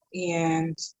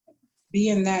 and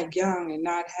being that young and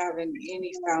not having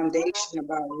any foundation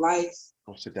about life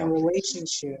and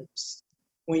relationships,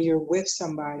 when you're with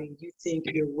somebody, you think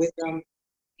you're with them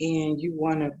and you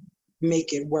want to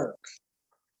make it work.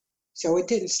 So it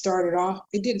didn't start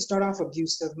off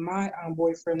abusive. My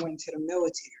boyfriend went into the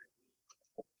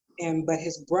military, but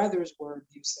his brothers were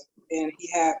abusive, and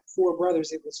he had 4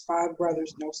 brothers. It was 5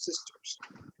 brothers, no sisters.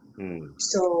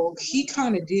 So he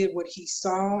kind of did what he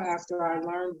saw after I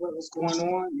learned what was going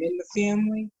on in the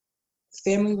family. The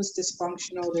family was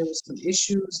dysfunctional. There was some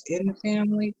issues in the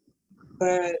family,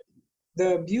 but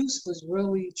the abuse was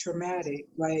really traumatic.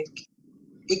 Like,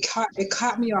 it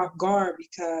caught me off guard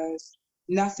because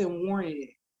nothing warranted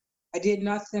it. I did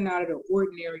nothing out of the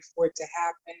ordinary for it to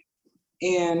happen.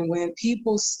 And when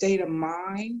people's state of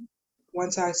mind,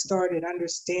 once I started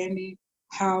understanding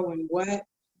how and what,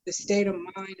 the state of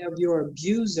mind of your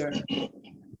abuser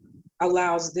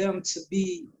allows them to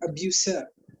be abusive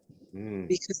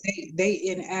because they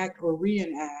enact or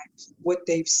reenact what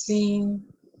they've seen,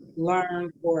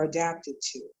 learned, or adapted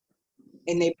to,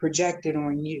 and they project it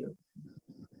on you.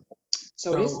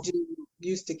 So this dude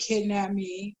used to kidnap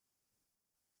me.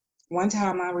 One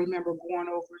time I remember going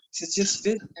over to just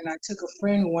visit, and I took a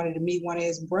friend who wanted to meet one of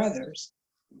his brothers.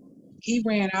 He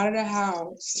ran out of the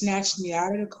house, snatched me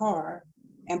out of the car,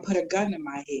 and put a gun in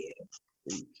my head.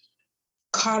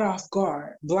 Caught off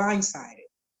guard, blindsided.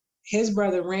 his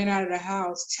brother ran out of the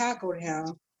house, tackled him,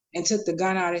 and took the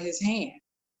gun out of his hand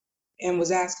and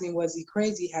was asking, was he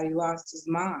crazy? Had he lost his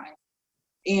mind?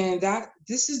 And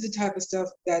this is the type of stuff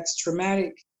that's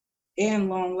traumatic and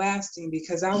long lasting,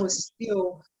 because I was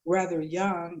still rather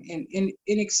young and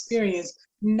inexperienced,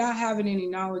 not having any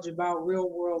knowledge about real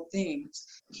world things.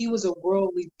 He was a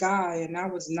worldly guy and I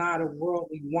was not a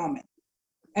worldly woman.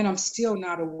 And I'm still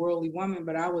not a worldly woman,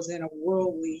 but I was in a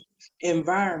worldly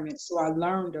environment. So I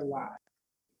learned a lot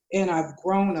and I've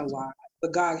grown a lot,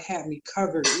 but God had me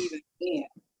covered even then.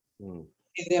 Mm.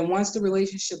 And then once the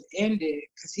relationship ended,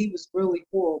 because he was really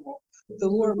horrible, the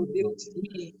Lord revealed to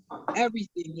me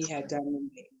everything he had done to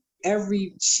me,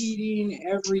 every cheating,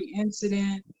 every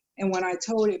incident. And when I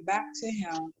told it back to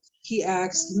him, he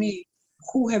asked me,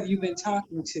 who have you been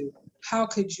talking to? How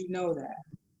could you know that?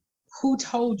 Who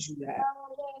told you that?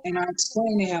 And I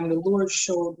explained to him, the Lord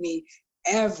showed me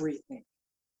everything.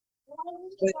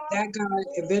 But that guy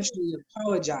eventually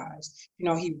apologized. You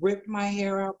know, he ripped my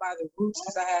hair out by the roots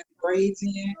because I had braids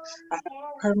in. I had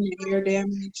permanent hair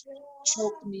damage,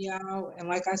 choked me out. And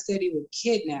like I said, he would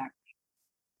kidnap me.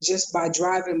 Just by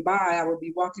driving by, I would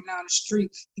be walking down the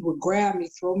street. He would grab me,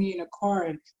 throw me in a car,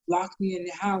 and lock me in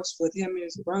the house with him and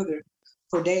his brother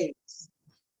for days.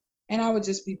 And I would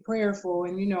just be prayerful.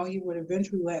 And, you know, he would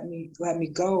eventually let me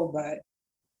go. But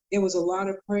it was a lot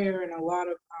of prayer and a lot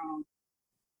of,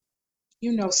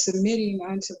 you know, submitting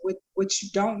unto what you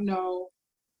don't know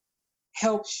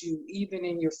helps you even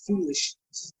in your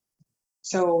foolishness.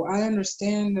 So I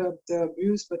understand the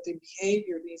abuse, but the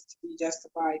behavior needs to be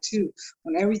justified too.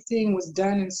 When everything was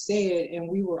done and said and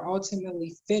we were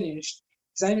ultimately finished,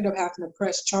 because I ended up having to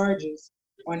press charges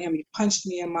on him. He punched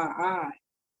me in my eye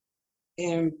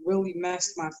and really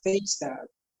messed my face up.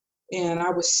 And I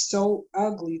was so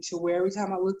ugly to where every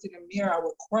time I looked in the mirror, I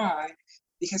would cry,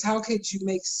 because how could you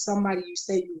make somebody you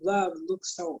say you love look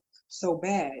so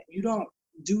bad? You don't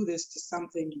do this to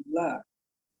something you love.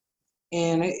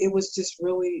 And it was just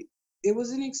really, it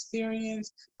was an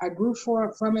experience. I grew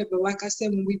from it, but like I said,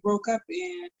 when we broke up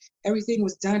and everything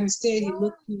was done and said, he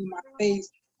looked me in my face,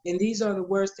 and these are the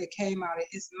words that came out of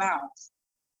his mouth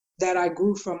that I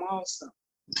grew from also.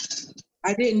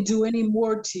 I didn't do any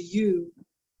more to you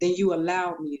than you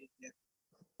allowed me to do.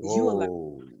 You allowed.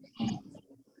 Whoa.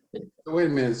 Wait a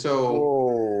minute,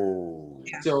 Whoa.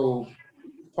 so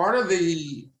part of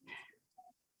the,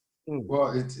 Mm.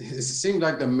 well, it seems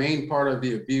like the main part of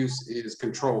the abuse is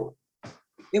control.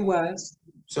 It was.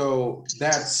 So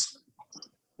that's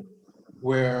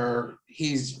where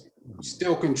he's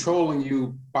still controlling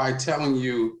you by telling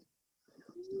you,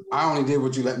 I only did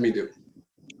what you let me do.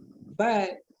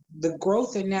 But the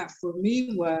growth in that for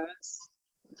me was,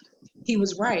 he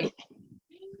was right.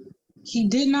 He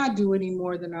did not do any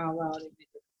more than I allowed him to do.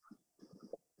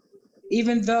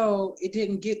 Even though it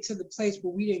didn't get to the place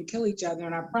where we didn't kill each other.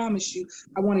 And I promise you,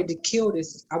 I wanted to kill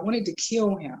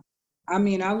him. I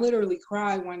mean, I literally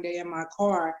cried one day in my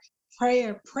car,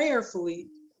 prayerfully,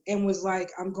 and was like,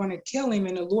 I'm going to kill him.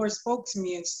 And the Lord spoke to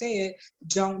me and said,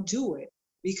 don't do it.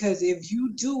 Because if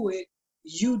you do it,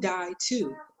 you die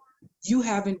too. You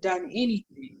haven't done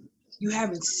anything. You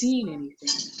haven't seen anything.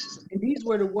 And these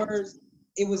were the words.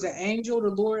 It was an angel, the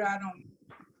Lord, I don't.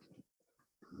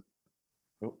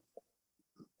 Oh,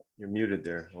 you're muted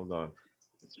there. Hold on.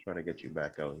 Let's try to get you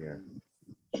back out here.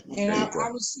 And I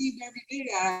received every day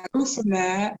that. I grew from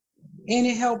that. And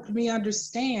it helped me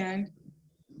understand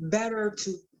better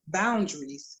to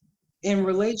boundaries in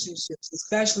relationships,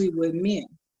 especially with men.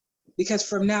 Because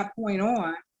from that point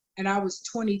on, and I was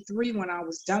 23 when I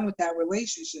was done with that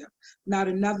relationship, not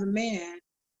another man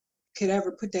could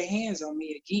ever put their hands on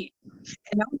me again.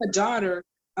 And I'm a daughter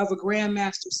of a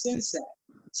Grandmaster Sensei.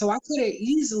 So I could have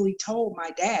easily told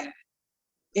my dad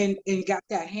and got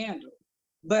that handled.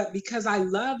 But because I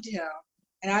loved him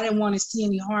and I didn't want to see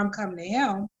any harm come to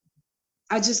him,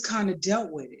 I just kind of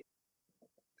dealt with it.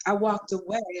 I walked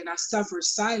away and I suffered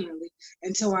silently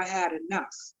until I had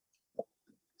enough.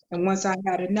 And once I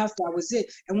had enough, that was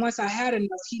it. And once I had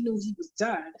enough, he knew he was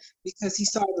done, because he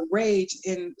saw the rage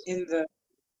in the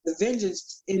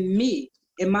vengeance in me.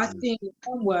 And my thing with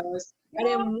him was, I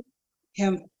didn't want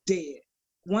him dead.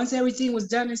 Once everything was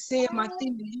done and said, my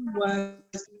thing to him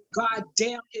was, God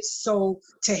damn his soul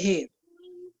to hell.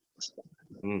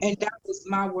 And that was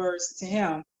my words to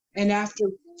him. And after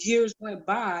years went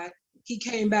by, he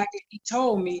came back and he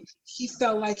told me he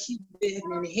felt like he'd been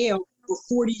in hell for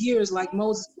 40 years, like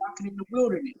Moses walking in the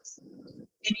wilderness.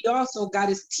 And he also got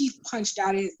his teeth punched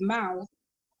out of his mouth,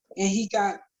 and he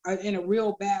got in a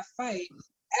real bad fight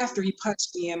after he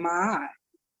punched me in my eye.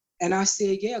 And I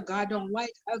said, yeah, God don't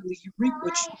like ugly. You reap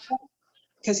what you sow.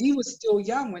 because he was still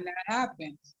young when that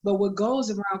happened. But what goes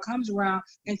around comes around,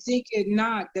 and think it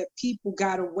not that people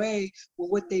got away with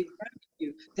what they've done to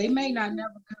you. They may not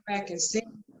never come back and say,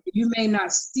 you may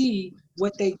not see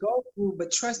what they go through,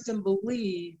 but trust and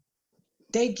believe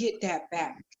they get that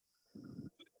back.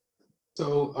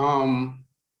 So,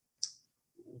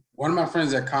 one of my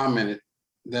friends that commented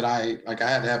that I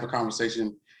had to have a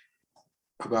conversation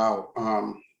about,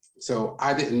 so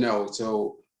I didn't know,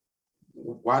 so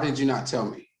why did you not tell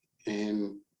me?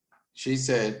 And she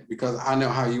said, because I know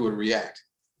how you would react.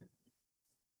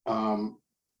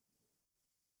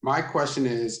 My question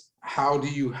is, how do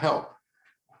you help?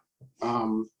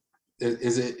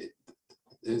 Does it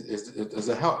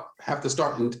help have to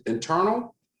start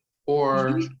internal,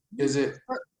 or is it?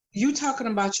 You talking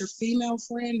about your female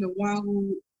friend, the one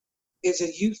who is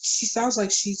a youth? She sounds like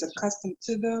she's accustomed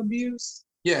to the abuse.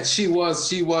 Yeah, she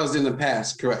was in the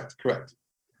past. Correct.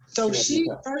 So she,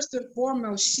 first and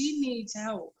foremost, she needs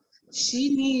help.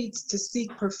 She needs to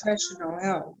seek professional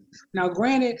help. Now,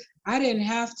 granted, I didn't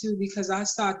have to because I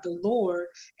sought the Lord,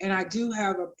 and I do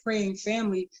have a praying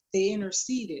family. They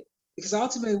interceded, because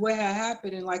ultimately what had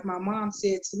happened, and like my mom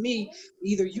said to me,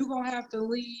 either you gonna have to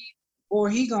leave or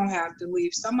he gonna have to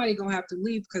leave. Somebody gonna have to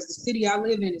leave, because the city I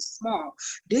live in is small.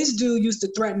 This dude used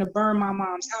to threaten to burn my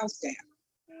mom's house down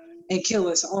and kill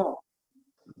us all.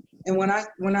 And when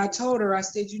I told her, I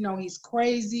said, you know, he's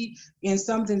crazy and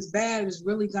something's bad is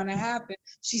really gonna happen.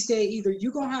 She said, either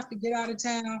you gonna have to get out of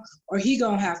town or he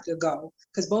gonna have to go,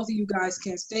 because both of you guys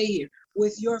can't stay here.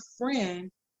 With your friend,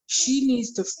 she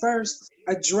needs to first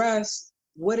address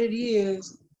what it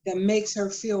is that makes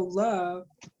her feel loved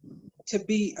to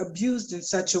be abused in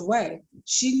such a way.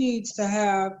 She needs to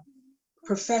have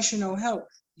professional help.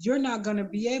 You're not gonna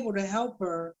be able to help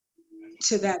her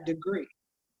to that degree.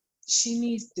 She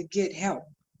needs to get help.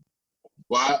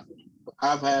 Well,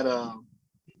 I've had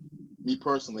me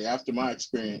personally, after my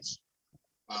experience,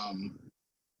 I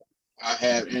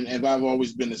have, and I've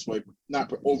always been this way,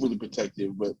 not overly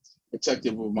protective, but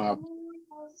protective of my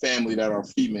family that are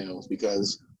females,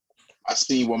 because I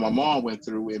seen what my mom went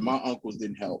through and my uncles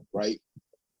didn't help, right?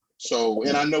 So,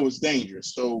 and I know it's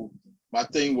dangerous. So my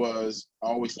thing was, I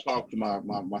always talked to my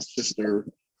sister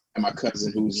and my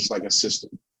cousin, who was just like a sister.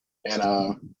 And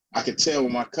I could tell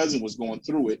when my cousin was going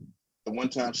through it, the one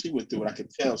time she went through it, I could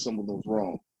tell something was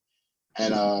wrong.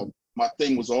 And my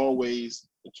thing was always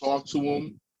to talk to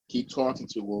him, keep talking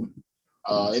to him.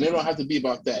 And it don't have to be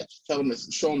about that. Just tell them,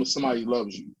 show them that somebody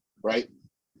loves you, right?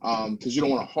 Because you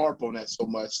don't want to harp on that so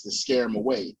much to scare them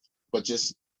away, but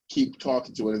just keep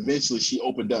talking to her. And eventually she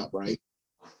opened up, right?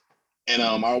 And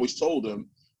I always told him,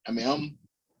 I mean, I'm,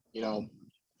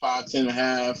 5'10" and a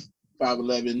half,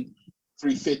 5'11",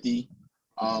 350.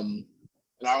 And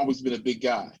I always been a big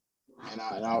guy. And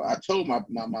I told my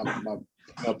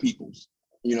peoples,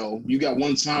 you got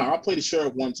one time. I'll play the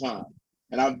sheriff one time,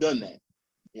 and I've done that,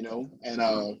 and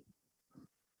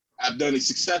I've done it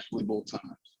successfully both times.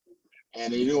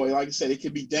 And like I said, it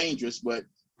can be dangerous, but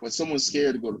when someone's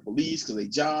scared to go to police because they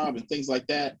job and things like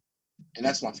that, and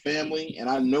that's my family, and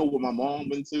I know what my mom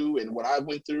went through and what I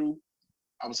went through,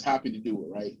 I was happy to do it,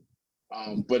 right?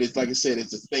 But it's like I said,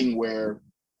 it's a thing where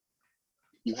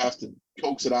you have to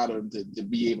coax it out of them to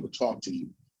be able to talk to you.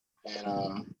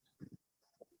 And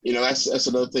that's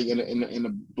another thing in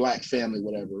the Black family,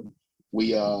 whatever.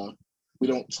 We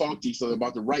don't talk to each other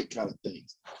about the right kind of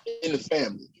things in the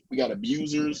family. We got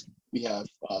abusers, we have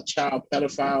child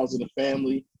pedophiles in the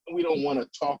family, and we don't want to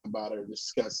talk about it or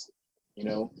discuss it.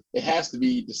 It has to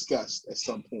be discussed at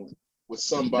some point with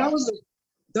somebody.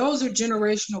 Those are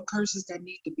generational curses that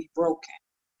need to be broken.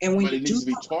 And when but it needs to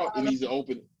be taught, it needs to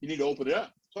open. You need to open it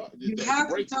up. You have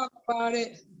to talk about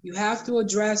it. You have to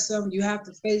address them. You have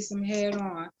to face them head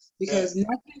on, because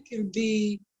nothing can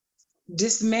be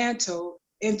dismantled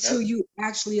until you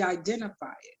actually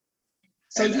identify it.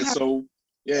 So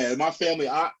my family,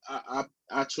 I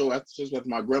chose after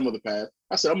my grandmother passed.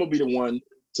 I said, I'm gonna be the one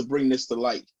to bring this to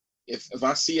light. If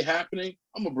I see it happening,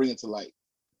 I'm gonna bring it to light.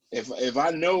 If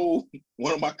I know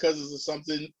one of my cousins or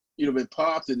something, been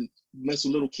popped and mess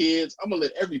with little kids, I'm gonna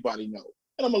let everybody know,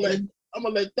 and I'm gonna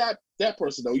let that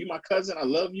person know. You my cousin, I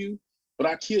love you, but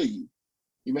I kill you.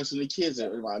 You mess with the kids,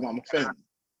 I'm a family.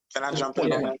 Can I jump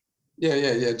in on that?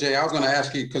 Yeah. Jay, I was gonna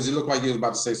ask you because you look like you was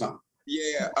about to say something.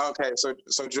 Yeah. Okay.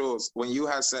 So Jules, when you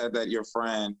had said that your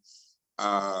friend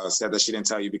said that she didn't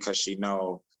tell you because she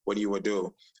know what you would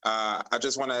do, I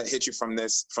just want to hit you from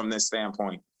this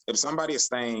standpoint. If somebody is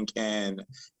staying in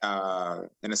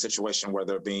a situation where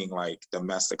they're being like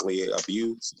domestically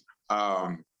abused,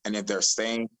 and if they're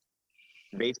staying,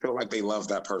 they feel like they love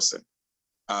that person.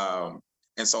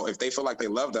 And And so if they feel like they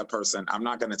love that person, I'm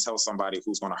not going to tell somebody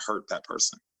who's going to hurt that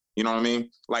person. You know what I mean?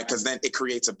 Like, because then it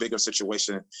creates a bigger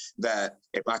situation that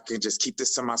if I can just keep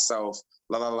this to myself,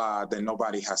 then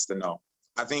nobody has to know.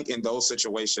 I think in those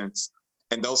situations,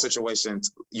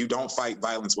 you don't fight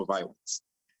violence with violence.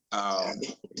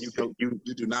 You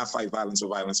do not fight violence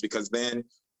with violence, because then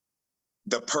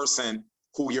the person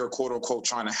who you're quote unquote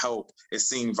trying to help is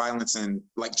seeing violence in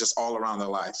like just all around their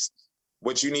lives.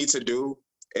 What you need to do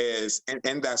is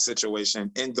in that situation,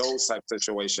 in those type of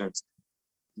situations,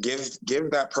 give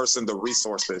that person the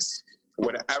resources.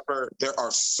 Whatever, there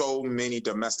are so many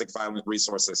domestic violent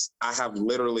resources. I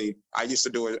used to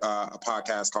do a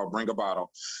podcast called Bring a Bottle,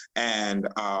 and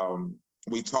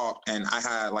we talked, and I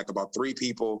had like about 3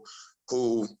 people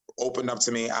who opened up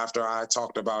to me after I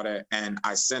talked about it, and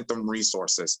I sent them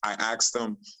resources. I asked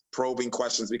them probing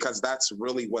questions, because that's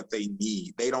really what they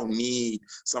need. They don't need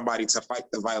somebody to fight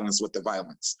the violence with the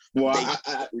violence. Well,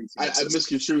 I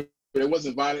misconstrued. It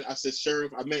wasn't violent. I said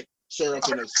sheriff. I meant sheriff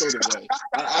in a certain way.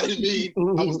 I didn't mean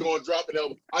I was going to drop an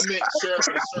elbow. I meant sheriff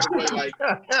in a certain way,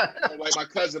 like my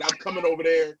cousin. I'm coming over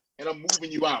there and I'm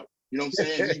moving you out. You know what I'm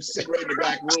saying? You sit right in the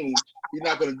back room. You're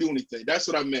not going to do anything. That's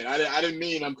what I meant. I didn't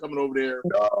mean I'm coming over there.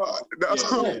 No. Yeah,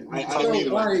 I didn't mean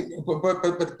it like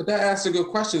that. But that asks a good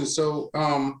question. So,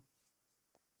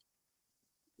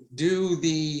 do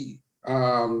the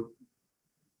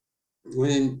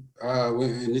when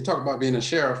you talk about being a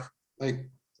sheriff, like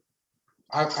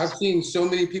I've seen so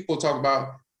many people talk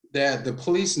about that the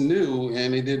police knew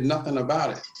and they did nothing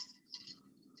about it.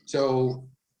 So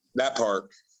that part.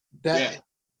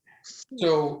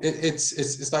 So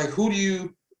it's like, who do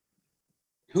you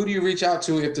reach out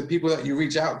to if the people that you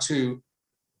reach out to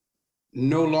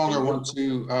no longer want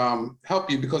to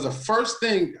help you? Because the first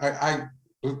thing I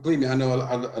believe me, I know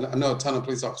a ton of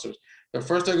police officers. The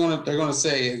first they're gonna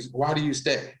say is, "Why do you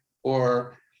stay?"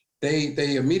 Or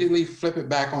they immediately flip it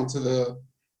back onto the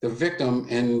victim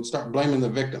and start blaming the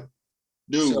victim.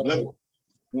 Dude, So,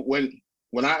 when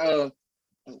I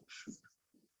can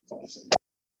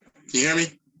you hear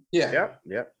me? Yeah.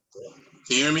 Yep.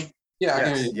 Can you hear me? Yeah. I can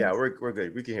Yes. hear you. Yeah, we're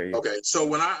good. We can hear you. Okay, so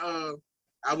when I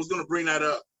was gonna bring that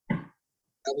up,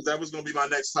 that was gonna be my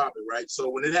next topic, right? So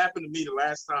when it happened to me the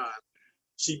last time,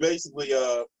 she basically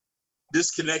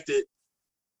disconnected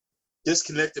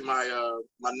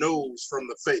my nose from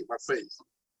my face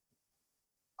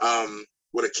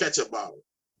with a ketchup bottle.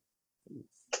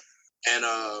 And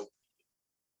can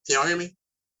y'all hear me?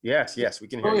 Yes, we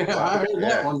can hear Oh you. yeah, I heard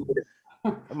that one.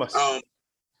 I must.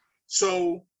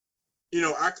 So,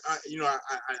 I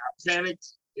panicked.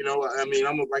 I mean,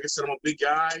 like I said, I'm a big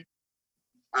guy.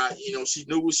 She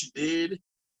knew what she did.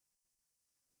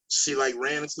 She like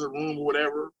ran into the room or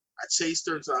whatever. I chased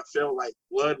her until I felt like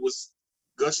blood was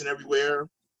gushing everywhere.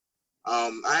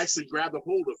 I actually grabbed a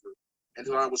hold of her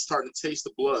until I was starting to taste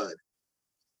the blood.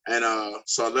 And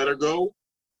so I let her go.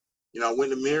 I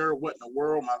went in the mirror. What in the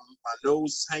world? My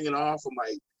nose is hanging off. I'm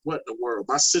like, what in the world?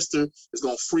 My sister is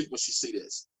gonna freak when she see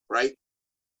this, right?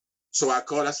 So I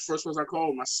called. That's the first person I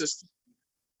called, my sister.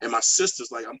 And my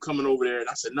sister's like, I'm coming over there. And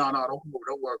I said, no, don't come over.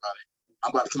 Don't worry about it.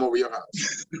 I'm about to come over your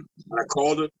house. And I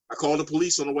called the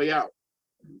police on the way out.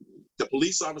 The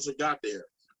police officer got there.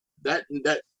 That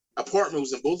apartment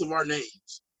was in both of our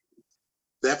names.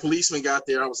 That policeman got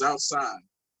there. I was outside,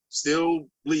 still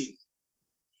bleeding.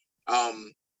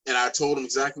 And I told him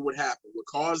exactly what happened, what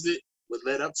caused it, what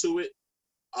led up to it.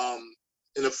 And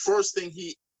the first thing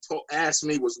he asked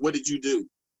me was, what did you do?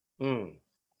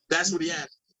 That's what he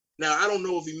asked. Now, I don't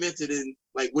know if he meant it in,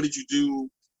 like, what did you do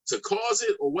to cause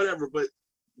it or whatever, but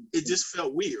it just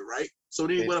felt weird, right? So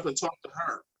then he went up and talked to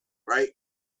her, right?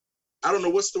 I don't know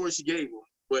what story she gave him,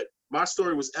 but my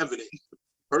story was evident.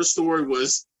 Her story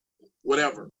was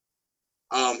whatever.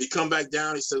 He come back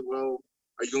down. He said, well,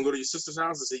 are you going to go to your sister's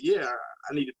house? I said, yeah,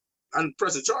 I'm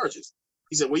pressing charges.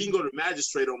 He said, well, you can go to the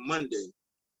magistrate on Monday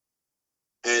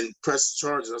and press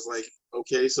charges. I was like,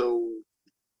 okay, so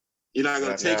you're not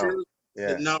going to take her? Yeah.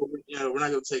 Said, no, we're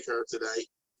not going to take her today.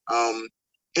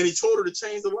 And he told her to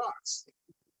change the locks.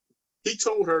 He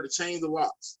told her to change the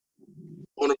locks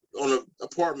on an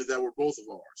apartment that were both of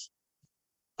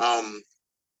ours.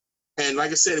 And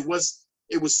like I said, it was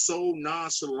so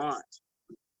nonchalant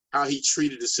how he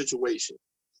treated the situation.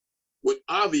 With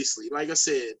obviously, like I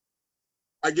said,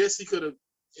 I guess he could have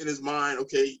in his mind,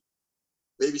 okay,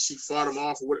 maybe she fought him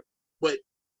off or whatever, but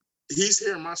he's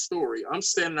hearing my story. I'm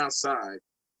standing outside.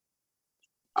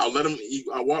 I'll let him,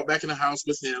 I walk back in the house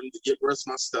with him to get the rest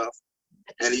of my stuff.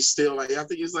 And he's still like, I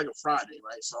think it's like a Friday,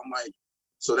 right? So I'm like,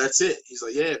 so that's it. He's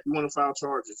like, yeah, if you want to file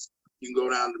charges, you can go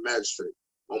down to the magistrate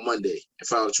on Monday and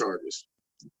file the charges.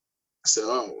 I said,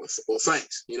 oh, well,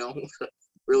 thanks,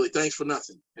 really, thanks for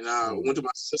nothing. And I went to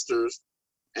my sisters,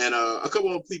 and a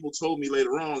couple of people told me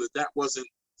later on that that wasn't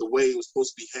the way it was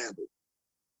supposed to be handled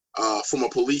from a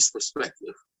police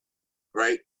perspective,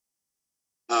 right?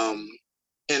 And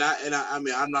I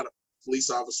mean, I'm not a police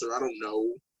officer, I don't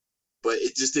know, but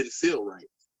it just didn't feel right.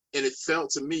 And it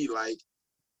felt to me like,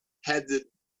 had the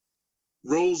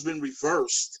roles been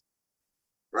reversed,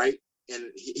 right?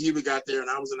 And he got there and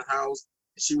I was in the house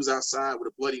and she was outside with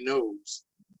a bloody nose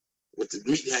with the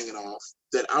meat hanging off,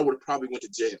 that I would have probably went to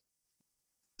jail.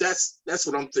 That's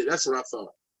what I'm thinking. That's what I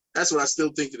thought. That's what I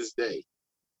still think to this day.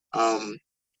 And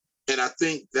I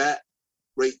think that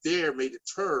right there may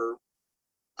deter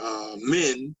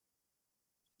men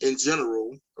in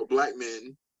general, or black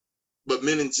men, but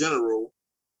men in general,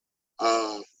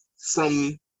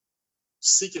 from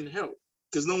seeking help,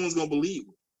 because no one's gonna believe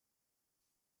them.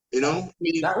 I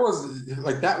mean, that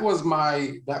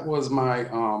was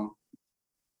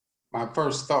my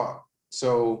first thought.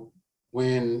 So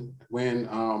when me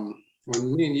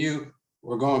and you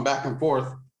were going back and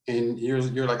forth, and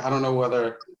you're like, I don't know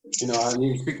whether I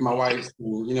need to speak to my wife,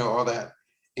 and, all that,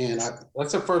 and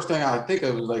that's the first thing I think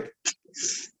of, is like,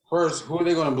 first, who are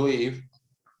they going to believe?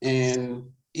 And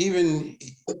even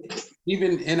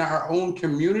in our own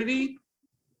community,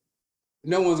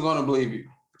 no one's going to believe you.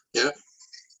 Yeah.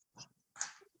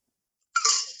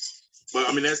 But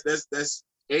I mean, that's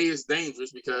it's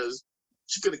dangerous, because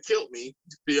she could have killed me.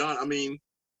 To be honest, I mean,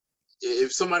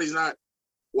 if somebody's not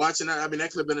watching that, I mean,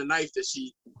 that could have been a knife that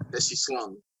she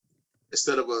slung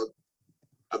instead of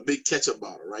a big ketchup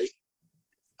bottle, right?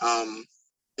 And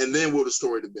then what would the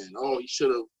story have been? Oh, he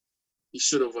should have he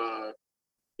should have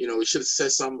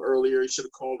said something earlier. He should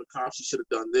have called the cops. He should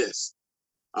have done this.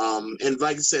 And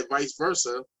like I said, vice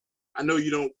versa. I know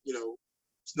you don't,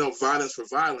 it's no violence for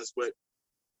violence, but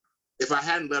if I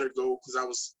hadn't let her go because I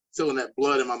was feeling that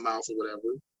blood in my mouth or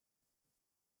whatever,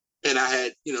 and I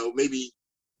had, maybe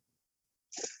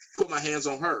put my hands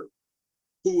on her,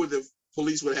 who would the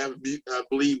police would have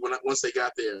believed once they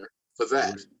got there for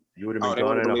that? You would have been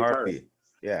gone in a heartbeat.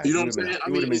 Yeah. You know what I'm saying?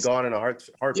 You would have been gone in a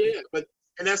heartbeat. Yeah,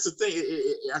 and that's the thing.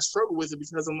 I struggle with it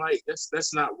because I'm like,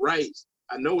 that's not right.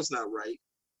 I know it's not right.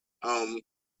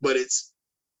 But it's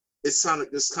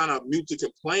kind of mute to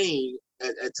complain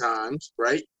at times,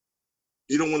 right?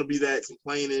 You don't want to be that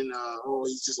complaining, oh,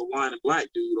 he's just a whining black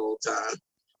dude all the time.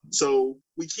 So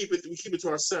we keep it to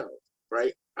ourselves,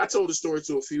 right? I told the story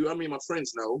to a few. I mean, my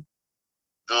friends know.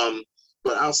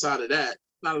 But outside of that,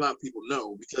 not a lot of people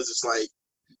know, because it's like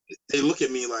they look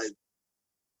at me like,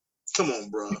 come on,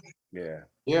 bro. Yeah.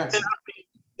 Yeah. And you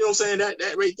know what I'm saying?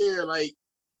 That right there, like,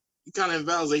 it kind of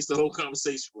invalidates the whole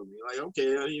conversation for me. Like,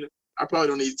 okay, I probably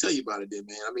don't need to tell you about it then,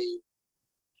 man. I mean,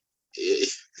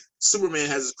 Superman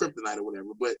has his kryptonite or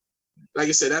whatever, but like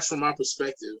I said, that's from my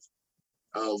perspective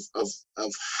of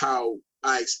how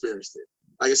I experienced it.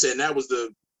 Like I said, and that was the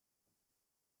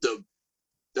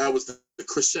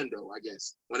crescendo, I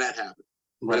guess, when that happened.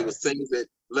 Right. But it was things that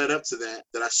led up to that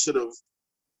I should have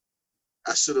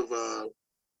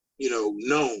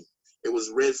known. It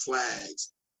was red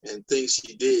flags and things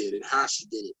she did and how she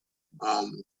did it,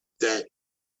 that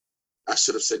I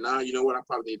should have said, nah, you know what, I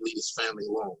probably need to leave this family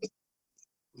alone.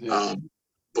 Yeah.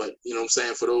 But you know what I'm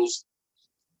saying, for those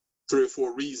 3 or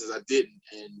 4 reasons I didn't,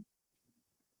 and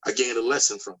I gained a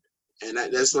lesson from it. And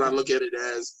that's what I look at it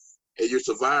as you're a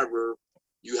survivor,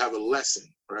 you have a lesson,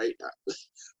 right?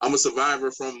 I'm a survivor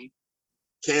from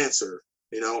cancer.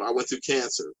 I went through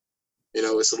cancer.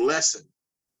 It's a lesson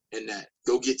in that.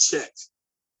 Go get checked.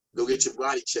 Go get your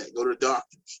body checked. Go to the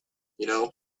doctors.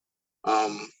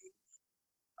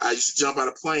 I used to jump out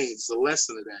of planes. It's a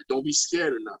lesson of that. Don't be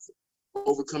scared of nothing.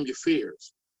 Overcome your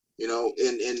fears. And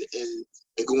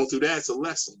going through that, it's a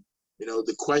lesson.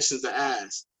 The questions to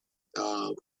ask.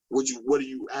 What are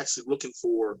you actually looking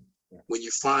for when you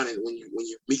find it, when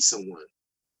you meet someone?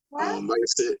 Like I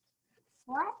said.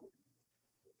 What?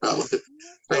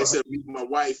 Like I said, meeting my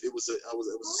wife, it was a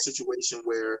situation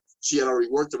where she had already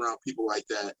worked around people like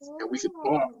that, and we could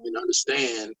talk and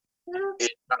understand and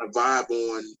kind of vibe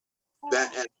on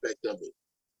that aspect of it.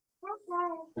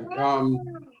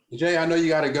 Jay, I know you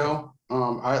got to go.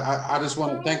 I just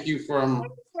want to thank you from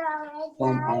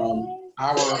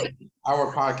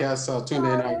our podcast,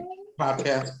 Tuesday Night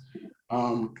Podcast.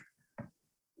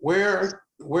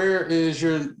 Where is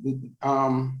your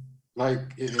like,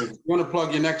 if you want to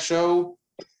plug your next show,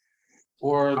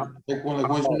 or like,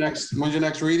 when's your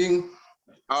next reading?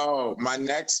 Oh, my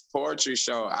next poetry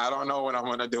show. I don't know when I'm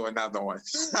going to do another one.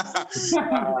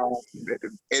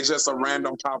 It's just a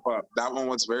random pop-up. That one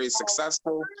was very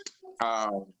successful.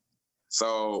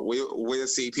 So we'll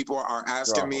see. People are Draw,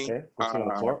 asking me. okay? Put it on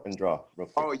the floor and draw real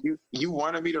quick. Oh, you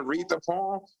wanted me to read the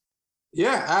poem?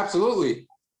 Yeah, absolutely.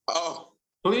 Oh,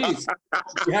 Please.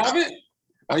 You have it?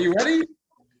 Are you ready?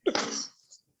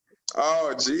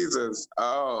 oh, Jesus.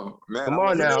 Oh, man. Come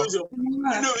on now. You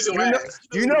know he's You know,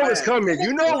 you know it's coming.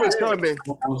 You know it's coming.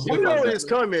 You know it's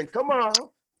coming. Come on.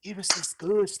 Give us this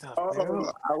good stuff, Oh,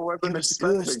 girl. I wasn't Give us the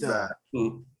good expecting stuff.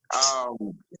 that.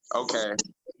 Okay.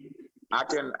 I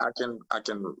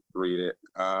can read it.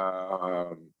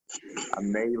 I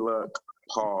may look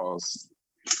pause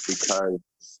because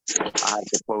I have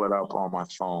to pull it up on my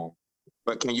phone.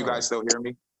 But can you guys still hear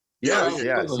me? Yes, Yeah,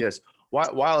 yes, absolutely. yes.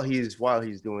 While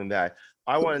he's doing that,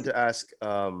 I wanted to ask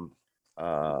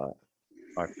our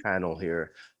panel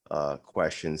here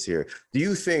questions here. Do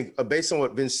you think, based on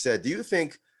what Vince said, do you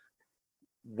think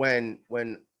when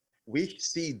we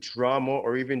see drama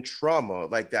or even trauma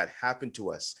like that happen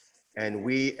to us, and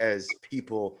we as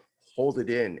people hold it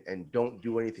in and don't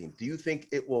do anything, do you think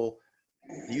it will?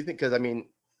 Do you think? Because I mean,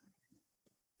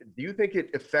 do you think it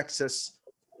affects us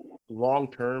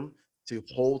long term to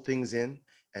hold things in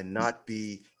and not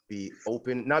be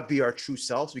open, not be our true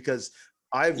selves? Because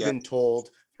I've Yeah. been told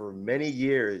for many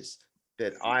years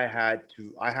that I have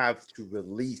to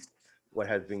release what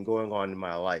has been going on in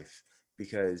my life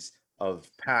because of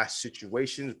past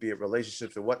situations, be it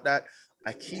relationships or whatnot.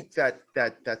 I keep that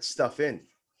stuff in.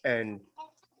 And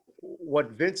what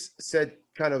Vince said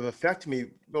kind of affected me,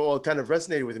 well, it kind of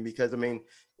resonated with me because I mean,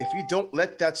 if you don't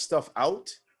let that stuff out,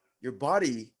 your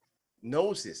body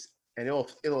knows this and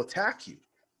it'll attack you,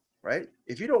 right?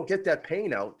 If you don't get that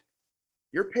pain out,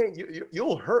 your pain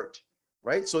you'll hurt,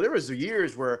 right? So there was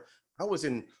years where I was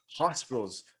in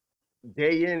hospitals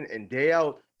day in and day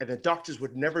out, and the doctors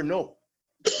would never know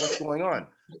what's going on,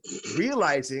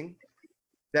 realizing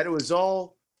that it was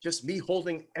all just me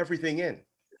holding everything in.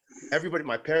 Everybody,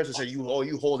 my parents would say, you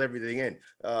hold everything in.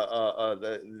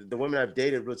 The women I've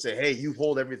dated would say, hey, you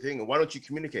hold everything, and why don't you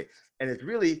communicate? And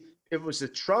it was the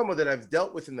trauma that I've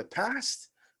dealt with in the past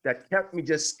that kept me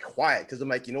just quiet. Because I'm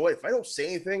like, you know what? If I don't say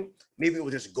anything, maybe it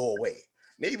will just go away.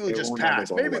 Maybe it'll It just won't never pass.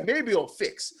 go Maybe away. it'll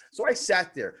fix. So I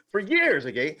sat there for years.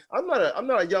 Okay, I'm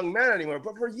not a young man anymore,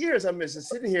 but for years I'm just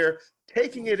sitting here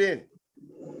taking it in,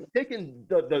 taking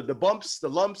the bumps, the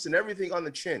lumps, and everything on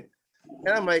the chin.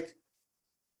 And I'm like,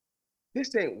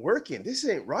 this ain't working. This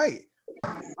ain't right.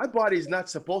 My body's not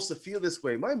supposed to feel this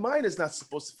way. My mind is not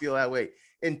supposed to feel that way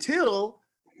until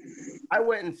I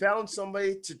went and found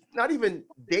somebody to, not even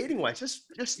dating wise,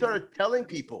 just started telling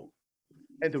people,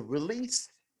 and the release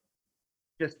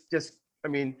just I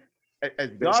mean,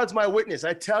 as God's my witness,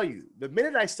 I tell you, the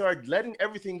minute I started letting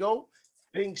everything go,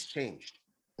 things changed.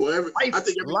 Well, I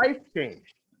think Life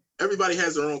changed. everybody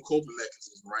has their own coping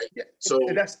mechanism, right? Yeah, So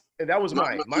and that was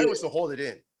mine. Mine yeah, was to hold it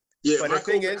in. yeah. But My the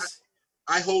thing coping, is,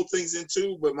 I hold things in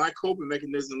too, but my coping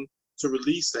mechanism to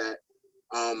release that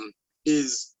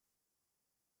is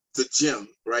the gym,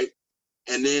 right?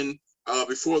 And then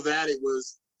before that, it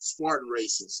was Spartan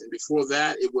races, and before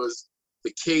that, it was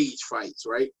the cage fights,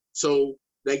 right? So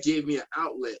that gave me an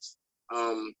outlet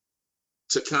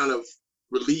to kind of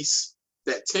release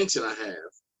that tension I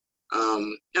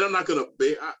have. And I'm not gonna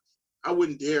bear. I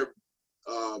wouldn't dare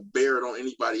bear it on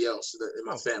anybody else in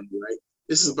my family, right?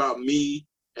 This is about me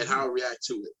and how I react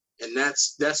to it, and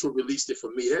that's what released it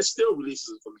for me. That still releases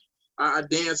it for me. I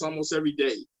dance almost every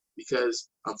day because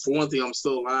for one thing, I'm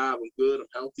still alive, I'm good, I'm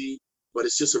healthy, but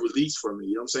it's just a release for me.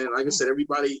 You know what I'm saying? Like I said,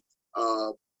 everybody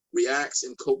reacts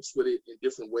and copes with it in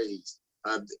different ways,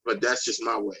 but that's just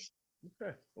my way.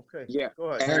 Okay. Yeah. Go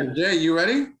ahead. And Jay, you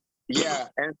ready? Yeah,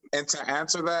 and to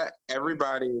answer that,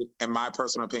 everybody, in my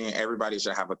personal opinion, everybody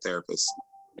should have a therapist.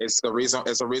 It's the reason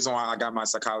why I got my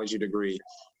psychology degree,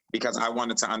 because I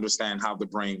wanted to understand how the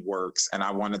brain works, and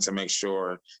I wanted to make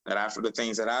sure that after the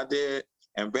things that I did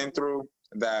and been through,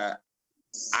 that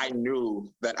I knew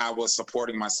that I was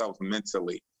supporting myself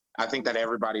mentally. I think that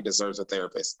everybody deserves a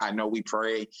therapist. I know we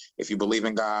pray. If you believe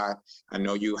in God, I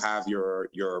know you have your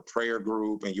prayer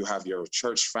group and you have your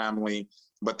church family,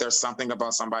 but there's something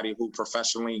about somebody who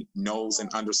professionally knows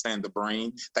and understands the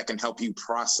brain that can help you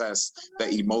process the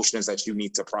emotions that you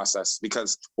need to process.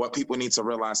 Because what people need to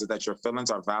realize is that your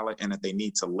feelings are valid and that they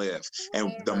need to live.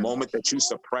 And the moment that you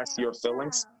suppress your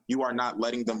feelings, you are not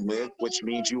letting them live, which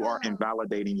means you are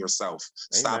invalidating yourself.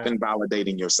 Stop Amen.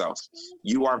 invalidating yourself.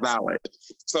 You are valid.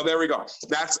 So there we go.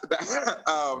 That's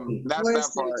that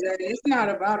Listen, part. Jay, it's not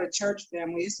about a church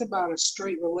family. It's about a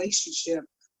straight relationship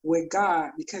with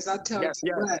God. Because I tell Yes,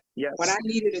 you yes, what, yes. when I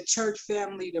needed a church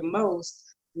family the most,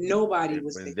 nobody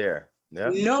was Was there.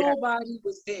 there. Yeah. Nobody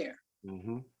was there.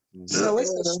 Mm-hmm. So it's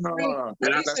a straight,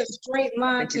 And it's a straight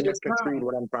line to You the misconstrued grind.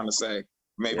 what I'm trying to say.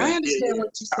 Maybe. I Yeah. understand what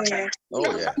you're saying. Oh Yeah,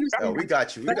 I yeah. Oh, understand. we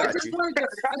got you. We But I got just you. wanted to,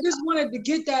 I just wanted to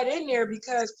get that in there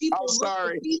because people I'm look at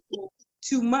sorry. people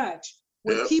too much.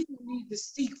 When Yep. people need to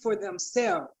seek for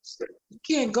themselves, you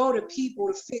can't go to people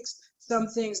to fix some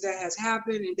things that has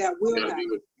happened and that will Gotta happen.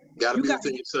 be You within got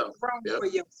to yourself. from Yep. for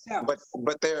yourself.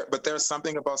 But there's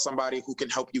something about somebody who can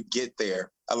help you get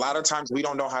there. A lot of times we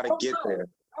don't know how to get there.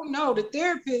 Oh no, the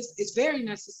therapist is very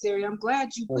necessary. I'm glad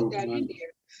you put that in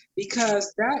there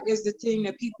because that is the thing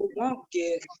that people won't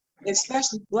get,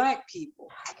 especially Black people.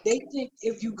 They think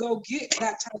if you go get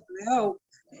that type of help,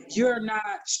 you're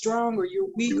not strong or you're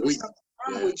weak You're or weak. something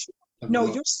wrong Yeah. with you. No,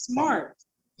 you're smart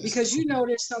because you know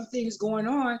there's some things going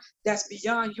on that's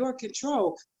beyond your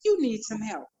control. You need some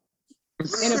help.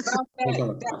 And about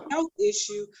that health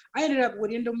issue, I ended up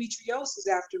with endometriosis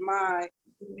after my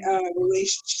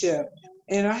relationship.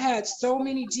 And I had so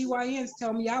many GYNs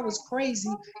tell me I was crazy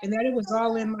and that it was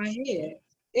all in my head.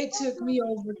 It took me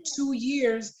over 2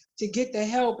 years to get the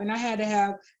help, and I had to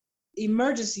have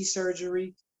emergency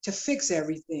surgery to fix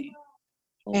everything.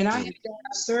 And I had to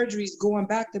have surgeries going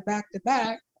back to back to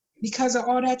back because of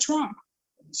all that trauma.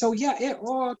 So yeah, it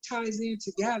all ties in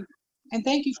together. And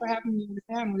thank you for having me on the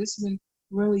panel. This has been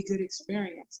really good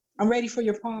experience. I'm ready for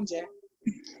your poem, Jack.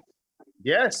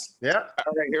 Yes. Yeah.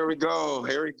 All right, here we go.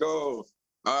 Here we go.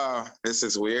 This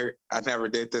is weird. I never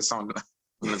did this on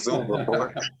the Zoom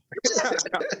before.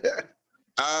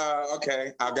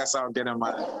 Okay. I guess I'll get in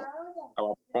my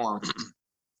form.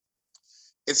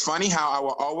 It's funny how I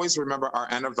will always remember our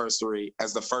anniversary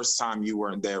as the first time you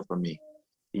weren't there for me.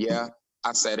 Yeah,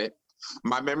 I said it.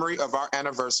 My memory of our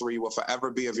anniversary will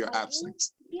forever be of your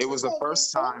absence. It was the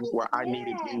first time where I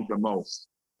needed you the most,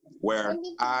 where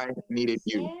I needed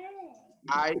you.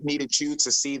 I needed you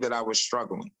to see that I was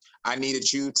struggling. I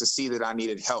needed you to see that I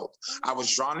needed help. I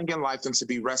was drowning in life and to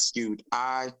be rescued.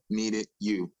 I needed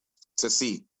you to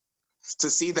see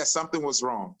that something was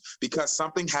wrong, because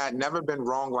something had never been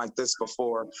wrong like this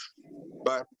before.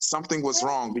 But something was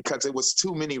wrong because it was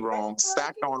too many wrongs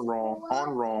stacked on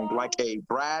wrong, like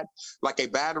a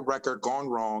bad record gone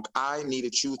wrong. I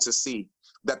needed you to see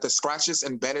that the scratches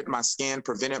embedded my skin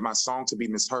prevented my song to be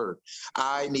misheard.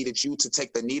 I needed you to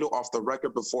take the needle off the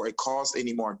record before it caused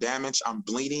any more damage. I'm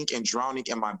bleeding and drowning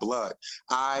in my blood.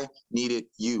 I needed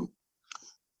you.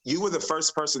 You were the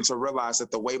first person to realize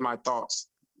that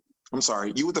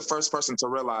you were the first person to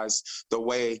realize the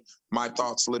way my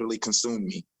thoughts literally consumed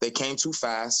me. They came too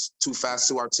fast to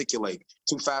articulate,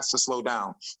 too fast to slow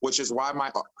down, which is why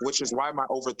my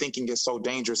overthinking is so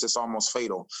dangerous. It's almost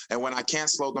fatal. And when I can't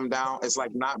slow them down, it's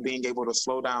like not being able to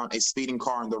slow down a speeding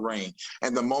car in the rain.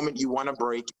 And the moment you want to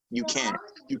brake, you can't.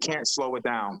 You can't slow it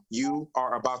down. You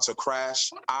are about to crash.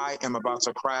 I am about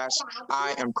to crash.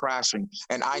 I am crashing.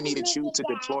 And I needed you to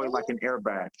deploy like an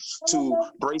airbag to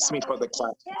brace me for the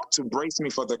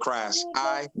crash.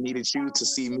 I needed you to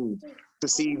see me, to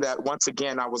see that once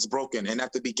again I was broken. And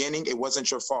at the beginning, it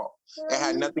wasn't your fault. It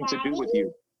had nothing to do with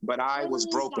you. But I was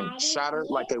broken, shattered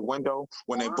like a window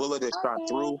when a bullet is shot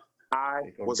through. I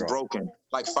was broken,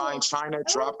 like fine china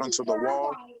dropped onto the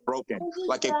wall, broken,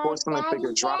 like a porcelain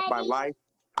figure dropped by life.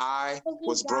 I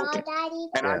was broken.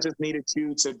 And I just needed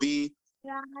you to be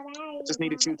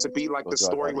like the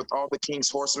story with all the king's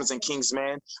horsemen and king's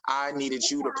men. I needed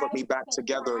you to put me back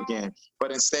together again.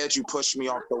 But instead, you pushed me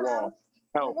off the wall.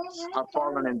 Help, I've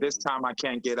fallen and this time I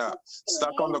can't get up.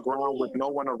 Stuck on the ground with no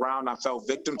one around, I fell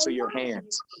victim to your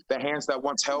hands. The hands that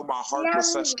once held my heart with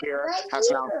such care has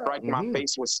now struck my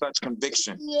face with such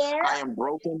conviction. I am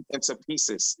broken into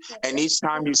pieces. And each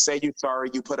time you say you're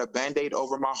sorry, you put a Band-Aid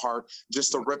over my heart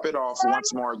just to rip it off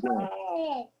once more again.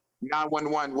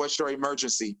 911, what's your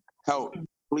emergency? Help.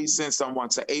 Please send someone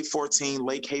to 814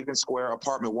 Lake Haven Square,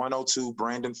 apartment 102,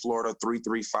 Brandon, Florida,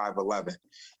 33511.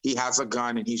 He has a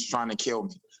gun and he's trying to kill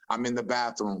me. I'm in the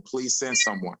bathroom. Please send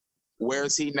someone. Where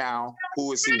is he now?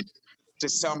 Who is he?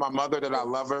 Just tell my mother that I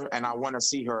love her and I want to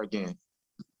see her again.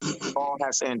 All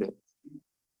has ended.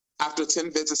 After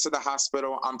 10 visits to the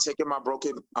hospital, I'm taking my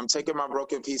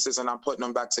broken pieces and I'm putting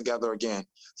them back together again,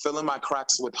 filling my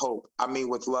cracks with hope. I mean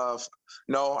with love.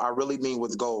 No, I really mean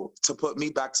with gold, to put me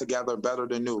back together better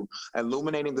than new,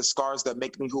 illuminating the scars that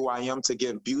make me who I am, to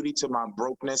give beauty to my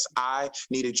brokenness. I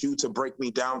needed you to break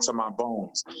me down to my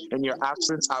bones. In your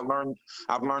absence, I've learned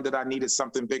that I needed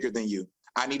something bigger than you.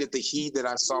 I needed the heat that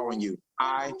I saw in you.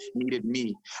 I needed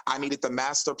me. I needed the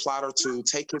master plotter to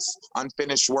take his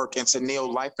unfinished work and to nail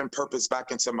life and purpose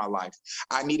back into my life.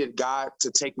 I needed God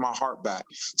to take my heart back,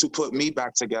 to put me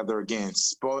back together again,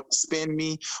 spin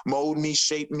me, mold me,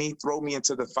 shape me, throw me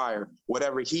into the fire.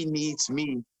 Whatever he needs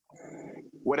me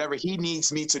whatever he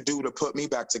needs me to do to put me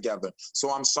back together.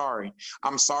 So I'm sorry.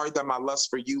 I'm sorry that my lust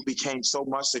for you became so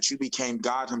much that you became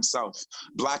God himself.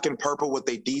 Black and purple with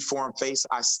a deformed face,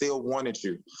 I still wanted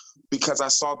you because I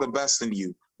saw the best in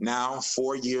you. Now,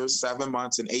 4 years, 7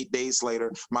 months, and 8 days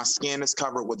later, my skin is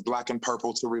covered with black and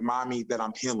purple to remind me that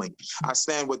I'm healing. I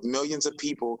stand with millions of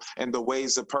people in the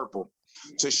waves of purple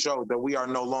to show that we are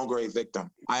no longer a victim.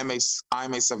 I am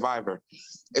a survivor.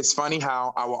 It's funny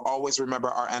how I will always remember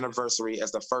our anniversary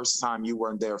as the first time you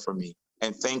weren't there for me.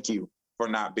 And thank you for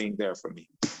not being there for me.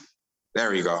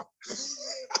 There you go.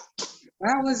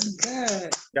 That was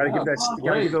good. Gotta give that. Oh,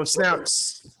 Gotta give great. those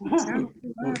snaps. Sound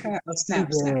like that. Oh, snap,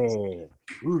 snap.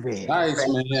 Move it. Nice,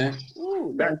 man.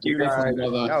 Ooh, Thank that's you, beautiful. guys.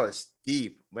 That was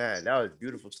deep, man. That was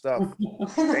beautiful stuff.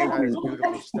 That is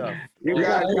beautiful stuff. You You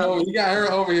got guys, you got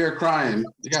her over here crying.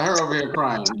 You got her over here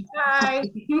crying. Hi.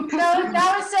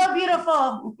 That was so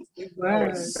beautiful. It That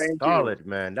was. was Thank you. solid,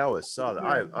 man. That was solid.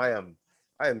 Yeah.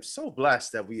 I am so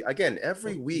blessed that we, again,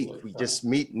 every week we just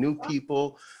meet new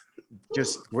people,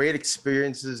 just great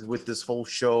experiences with this whole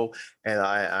show. And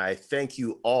I thank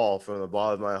you all from the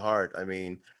bottom of my heart. I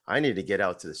mean, I need to get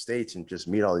out to the States and just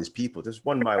meet all these people, just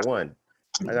one by one.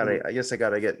 I guess I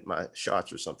gotta get my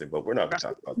shots or something, but we're not gonna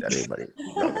talk about that. Anybody?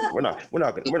 We're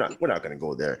not gonna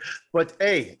go there. But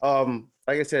hey,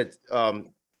 like I said,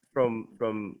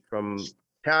 from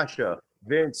Tasha,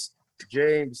 Vince,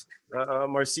 James,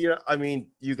 Marcia, I mean,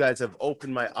 you guys have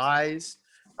opened my eyes.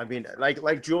 I mean,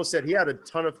 like Jewel said, he had a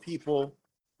ton of people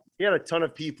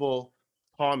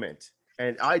comment,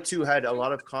 and I too had a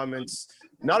lot of comments.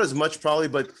 Not as much probably,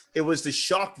 but it was the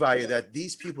shock value that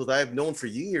these people that I've known for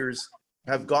years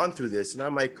have gone through this, and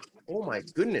I'm like, oh my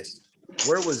goodness,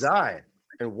 where was I,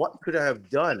 and what could I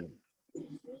have done?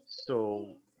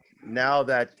 So now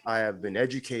that I have been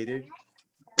educated,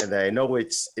 and that I know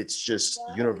it's just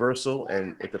universal,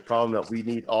 and it's a problem that we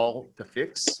need all to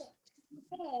fix.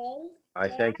 I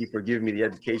thank you for giving me the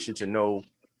education to know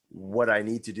what I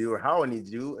need to do or how I need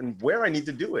to do and where I need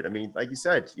to do it. I mean, like you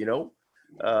said,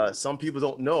 some people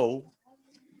don't know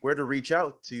where to reach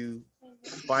out to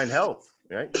find help,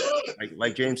 right?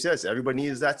 Like James says, everybody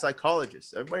needs that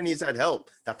psychologist. Everybody needs that help,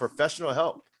 that professional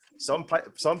help.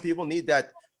 Some people need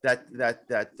that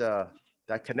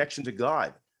connection to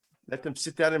God. Let them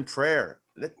sit down in prayer.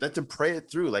 Let them pray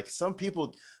it through. Like some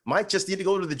people might just need to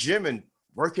go to the gym and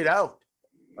work it out,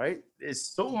 right? There's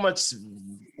so much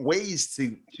ways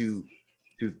to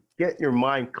get your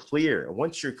mind clear. And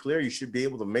once you're clear, you should be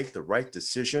able to make the right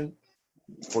decision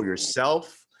for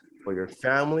yourself, for your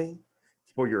family,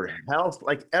 for your health,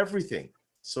 like everything.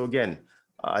 So again,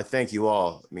 I thank you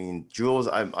all. I mean, Jules,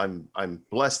 I'm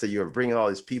blessed that you're bringing all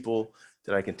these people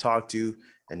that I can talk to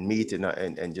and meet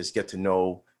and just get to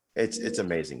know. It's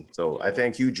amazing. So I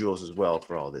thank you, Jules, as well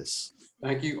for all this.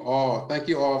 Thank you all. Thank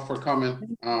you all for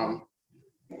coming.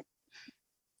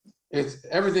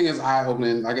 Everything is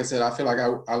eye-opening. Like I said, I feel like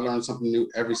I learned something new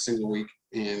every single week,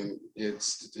 and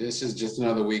this is just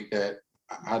another week that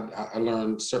I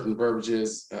learned certain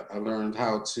verbiages. I learned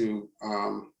how to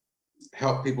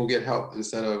help people get help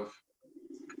instead of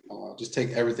just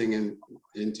take everything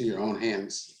into your own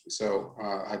hands. So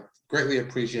I greatly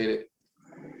appreciate it.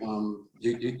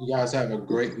 You guys have a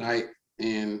great night,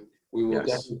 and we will Yes.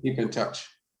 definitely keep in touch.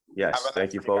 Yes,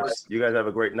 thank you, folks. You guys have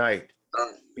a great night.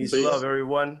 Peace and love,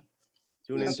 everyone.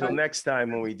 Tune in until next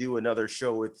time when we do another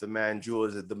show with the man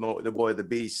Jules, the boy, the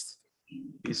beast.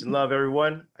 Peace and love,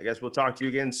 everyone. I guess we'll talk to you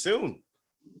again soon.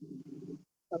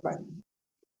 Bye-bye.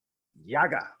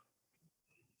 Yaga.